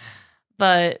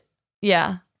 But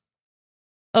yeah,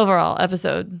 overall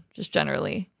episode, just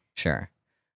generally. Sure.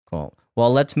 Cool.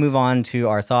 Well, let's move on to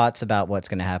our thoughts about what's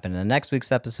going to happen in the next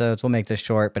week's episodes. We'll make this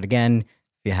short, but again,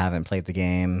 if you haven't played the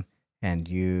game and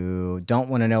you don't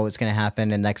want to know what's going to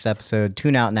happen in the next episode,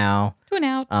 tune out now. Tune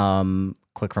out.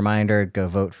 Quick reminder, go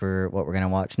vote for what we're going to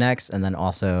watch next. And then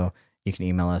also you can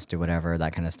email us, do whatever,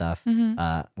 that kind of stuff.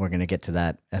 We're going to get to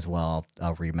that as well.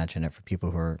 I'll re-mention it for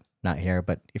people who are not here.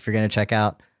 But if you're going to check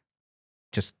out,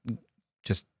 just,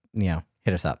 you know,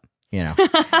 hit us up, you know,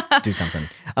 do something.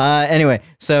 Anyway,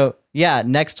 so yeah,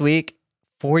 next week,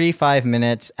 45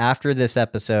 minutes after this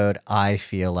episode, I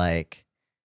feel like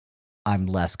I'm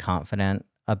less confident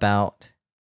about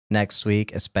next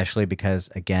week, especially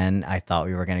because, again, I thought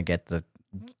we were going to get the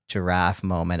giraffe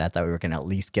moment. I thought we were going to at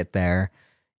least get there,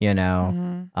 you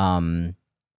know? And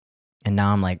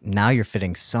now I'm like, now you're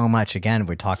fitting so much again.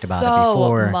 We talked about it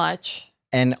before. So much.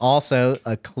 And also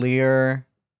a clear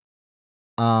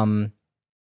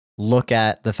look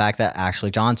at the fact that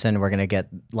Ashley Johnson, we're going to get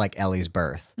like Ellie's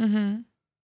birth.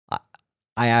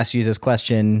 I asked you this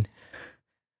question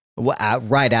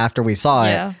right after we saw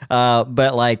Yeah. it.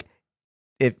 But like,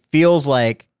 it feels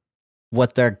like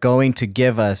what they're going to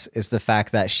give us is the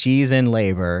fact that she's in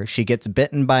labor. She gets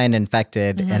bitten by an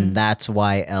infected, and that's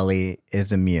why Ellie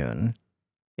is immune,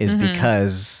 is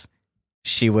because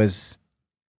she was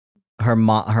her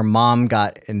mom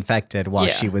got infected while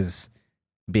she was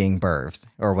being birthed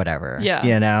or whatever. Yeah.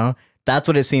 You know? That's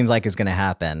what it seems like is going to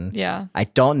happen. Yeah. I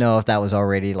don't know if that was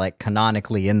already like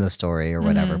canonically in the story or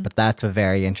whatever, but that's a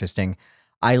very interesting.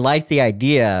 I like the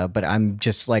idea, but I'm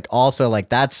just like also like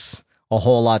that's a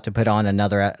whole lot to put on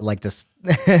another like this A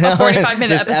 45-minute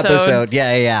this episode.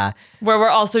 Yeah. Where we're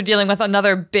also dealing with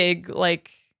another big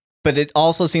like. But it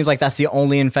also seems like that's the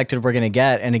only infected we're going to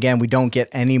get. And again, we don't get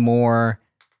any more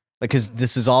because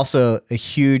this is also a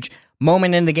huge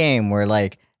moment in the game where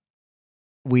like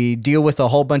we deal with a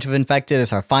whole bunch of infected.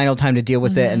 It's our final time to deal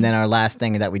with it. And then our last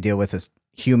thing that we deal with is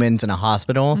humans in a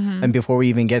hospital. And before we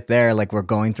even get there, like we're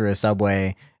going through a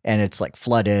subway and it's like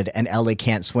flooded and Ellie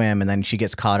can't swim. And then she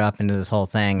gets caught up into this whole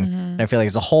thing. And I feel like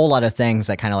there's a whole lot of things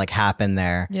that kind of like happen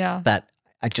there that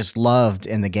I just loved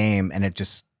in the game. And it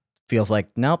just feels like,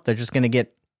 nope, they're just going to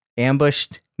get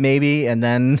ambushed maybe. And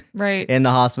then in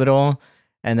the hospital.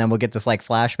 And then we'll get this like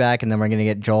flashback and then we're going to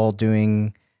get Joel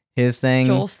doing his thing.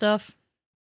 Joel stuff.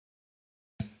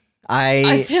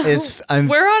 I feel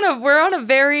we're on a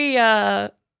very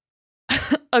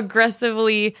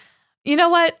aggressively. You know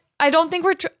what? I don't think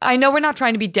I know we're not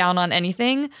trying to be down on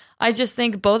anything. I just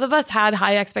think both of us had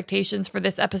high expectations for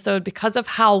this episode because of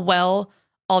how well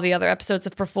all the other episodes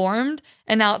have performed.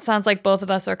 And now it sounds like both of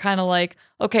us are kind of like,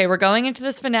 okay, we're going into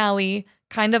this finale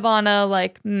kind of on a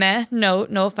like meh note,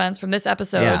 no offense, from this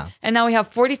episode. Yeah. And now we have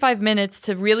 45 minutes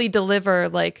to really deliver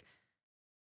like.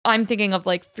 I'm thinking of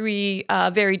like 3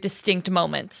 very distinct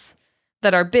moments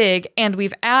that are big, and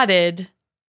we've added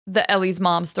the Ellie's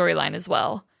mom storyline as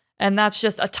well. And that's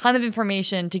just a ton of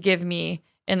information to give me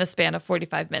in the span of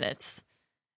 45 minutes.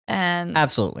 And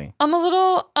absolutely. I'm a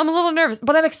little nervous,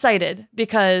 but I'm excited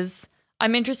because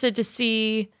I'm interested to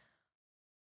see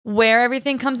where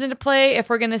everything comes into play. If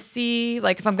we're going to see,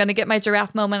 like if I'm going to get my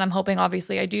giraffe moment, I'm hoping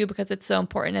obviously I do because it's so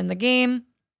important in the game.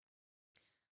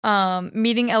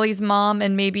 Meeting Ellie's mom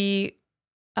and maybe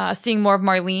seeing more of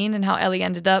Marlene and how Ellie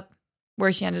ended up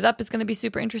where she ended up is going to be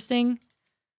super interesting.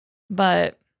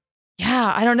 But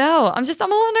yeah, I don't know. I'm a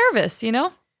little nervous, you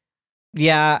know?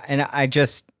 Yeah. And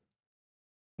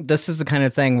this is the kind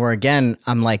of thing where, again,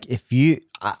 I'm like,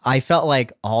 I felt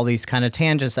like all these kind of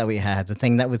tangents that we had, the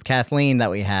thing that with Kathleen that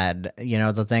we had, you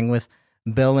know, the thing with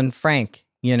Bill and Frank,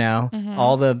 you know,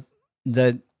 all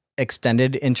the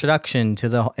extended introduction to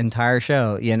the entire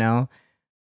show, you know,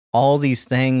 all these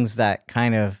things that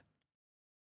kind of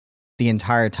the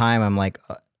entire time I'm like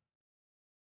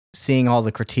seeing all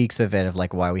the critiques of it, of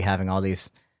like, why are we having all these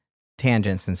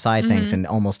tangents and side things and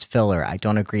almost filler. I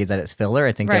don't agree that it's filler.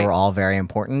 I think they were all very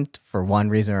important for one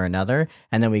reason or another.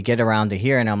 And then we get around to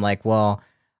here and I'm like, well,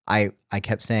 I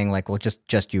kept saying like, well,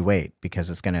 just you wait because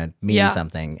it's going to mean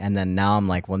something. And then now I'm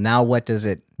like, well, now what does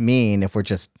it mean if we're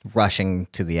just rushing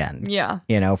to the end? Yeah.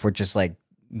 You know, if we're just like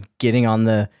getting on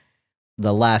the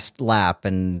last lap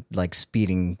and like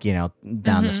speeding, you know,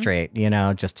 down the straight, you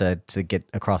know, just to get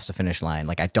across the finish line.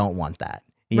 Like, I don't want that,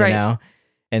 you know?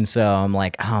 And so I'm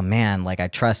like, oh man, like I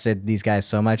trusted these guys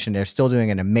so much and they're still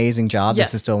doing an amazing job. Yes.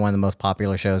 This is still one of the most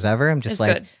popular shows ever. I'm just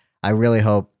like, I really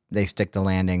hope they stick the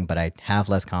landing, but I have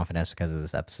less confidence because of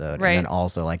this episode. And then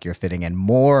also like you're fitting in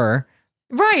more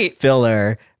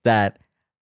filler that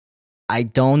I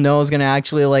don't know is going to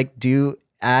actually like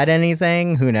add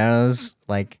anything. Who knows?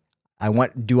 Like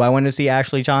do I want to see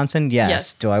Ashley Johnson?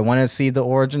 Yes. Do I want to see the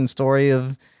origin story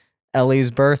of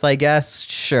Ellie's birth? I guess.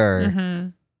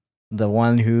 Sure. The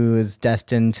one who is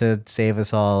destined to save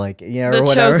us all, like, you know, the or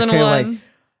whatever. Chosen one. Like,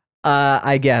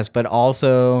 I guess, but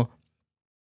also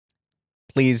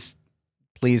please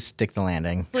stick the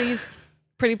landing. Please.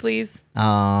 Pretty please.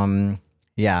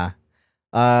 Yeah.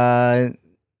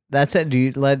 That's it. Do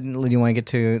you want to get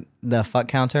to the fuck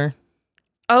counter?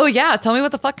 Oh yeah. Tell me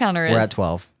what the fuck counter is. We're at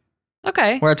 12.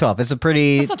 Okay. We're at 12. It's a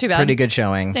That's not too bad. pretty good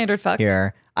showing. Standard fucks.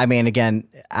 Here. I mean, again,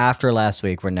 after last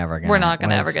week, we're not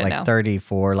gonna ever get like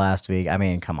 34 last week. I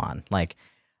mean, come on. Like,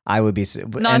 I would be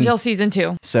not until season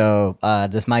 2. So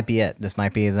this might be it. This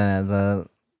might be the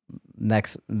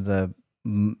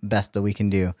best that we can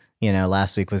do. You know,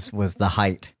 last week was the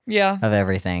height of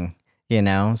everything, you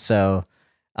know? So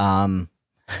not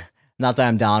that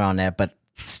I'm down on it, but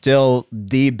still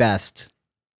the best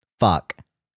fuck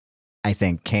I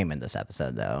think came in this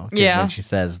episode though. Yeah. When she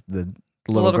says the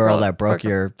little girl that broke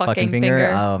your fucking finger.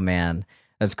 Oh man.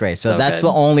 That's great. So So that's good.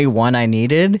 the only one I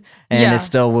needed, and Yeah. it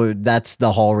still would. That's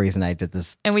the whole reason I did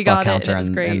this. And we bug got it, and counter it was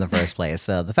in great. the first place.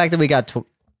 So the fact that we got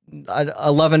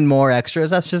 11 more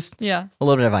extras, that's just Yeah. a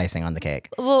little bit of icing on the cake.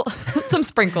 Well, some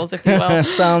sprinkles, if you will.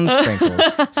 Some sprinkles,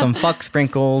 some fuck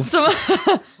sprinkles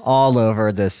all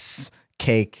over this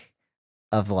cake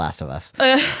of The Last of Us.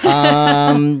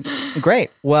 Great.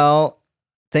 Well,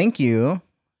 thank you,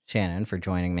 Shannon, for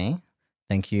joining me.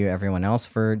 Thank you, everyone else,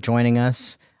 for joining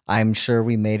us. I'm sure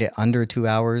we made it under 2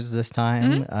 hours this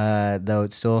time, though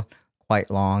it's still quite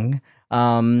long.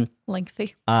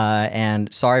 Lengthy.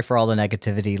 And sorry for all the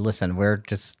negativity. Listen, we're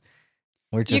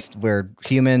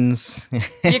humans.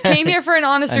 You came here for an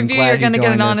honest I'm review. glad You're you going to get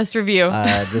an joined us. honest review.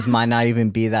 This might not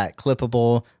even be that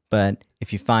clippable, but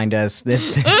if you find us,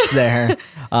 it's there.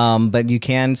 But you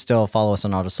can still follow us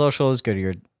on all the socials. Go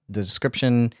to the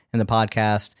description in the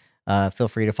podcast. Feel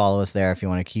free to follow us there if you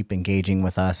want to keep engaging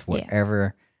with us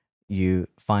wherever you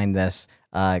find this.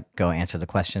 Go answer the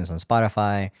questions on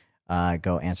Spotify.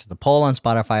 Go answer the poll on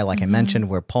Spotify. Like I mentioned,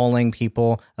 we're polling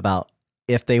people about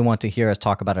if they want to hear us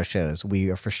talk about our shows. We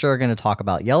are for sure going to talk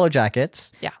about Yellow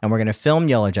Jackets, and we're going to film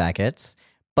Yellow Jackets.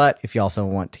 But if you also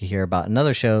want to hear about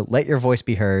another show, let your voice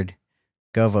be heard.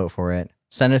 Go vote for it.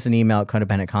 Send us an email at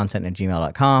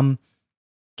codependentcontent@gmail.com.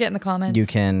 Get in the comments. You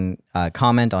can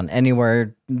comment on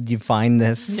anywhere you find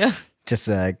this. Yeah. Just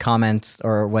comments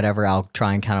or whatever. I'll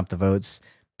try and count up the votes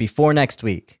before next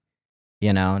week.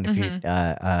 And if you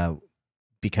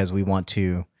because we want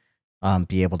to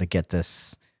be able to get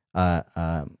this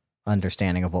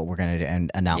understanding of what we're going to do and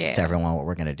announce to everyone what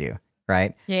we're going to do.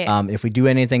 Right? Yeah. If we do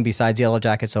anything besides Yellow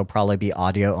Jackets, it'll probably be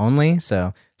audio only.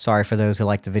 So sorry for those who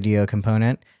like the video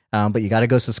component. But you got to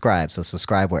go subscribe. So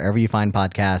subscribe wherever you find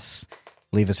podcasts.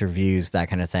 Leave us reviews, that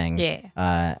kind of thing.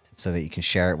 Yeah. So that you can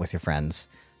share it with your friends,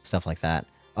 stuff like that.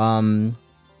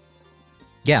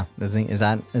 Yeah. Is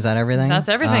that everything? That's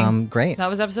everything. Great. That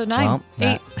was episode 9. Well,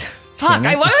 8. Fuck,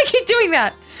 why do I keep doing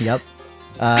that? Yep.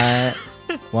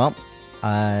 Well,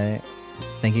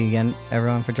 thank you again,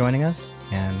 everyone, for joining us,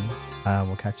 and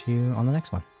we'll catch you on the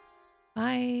next one.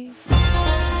 Bye.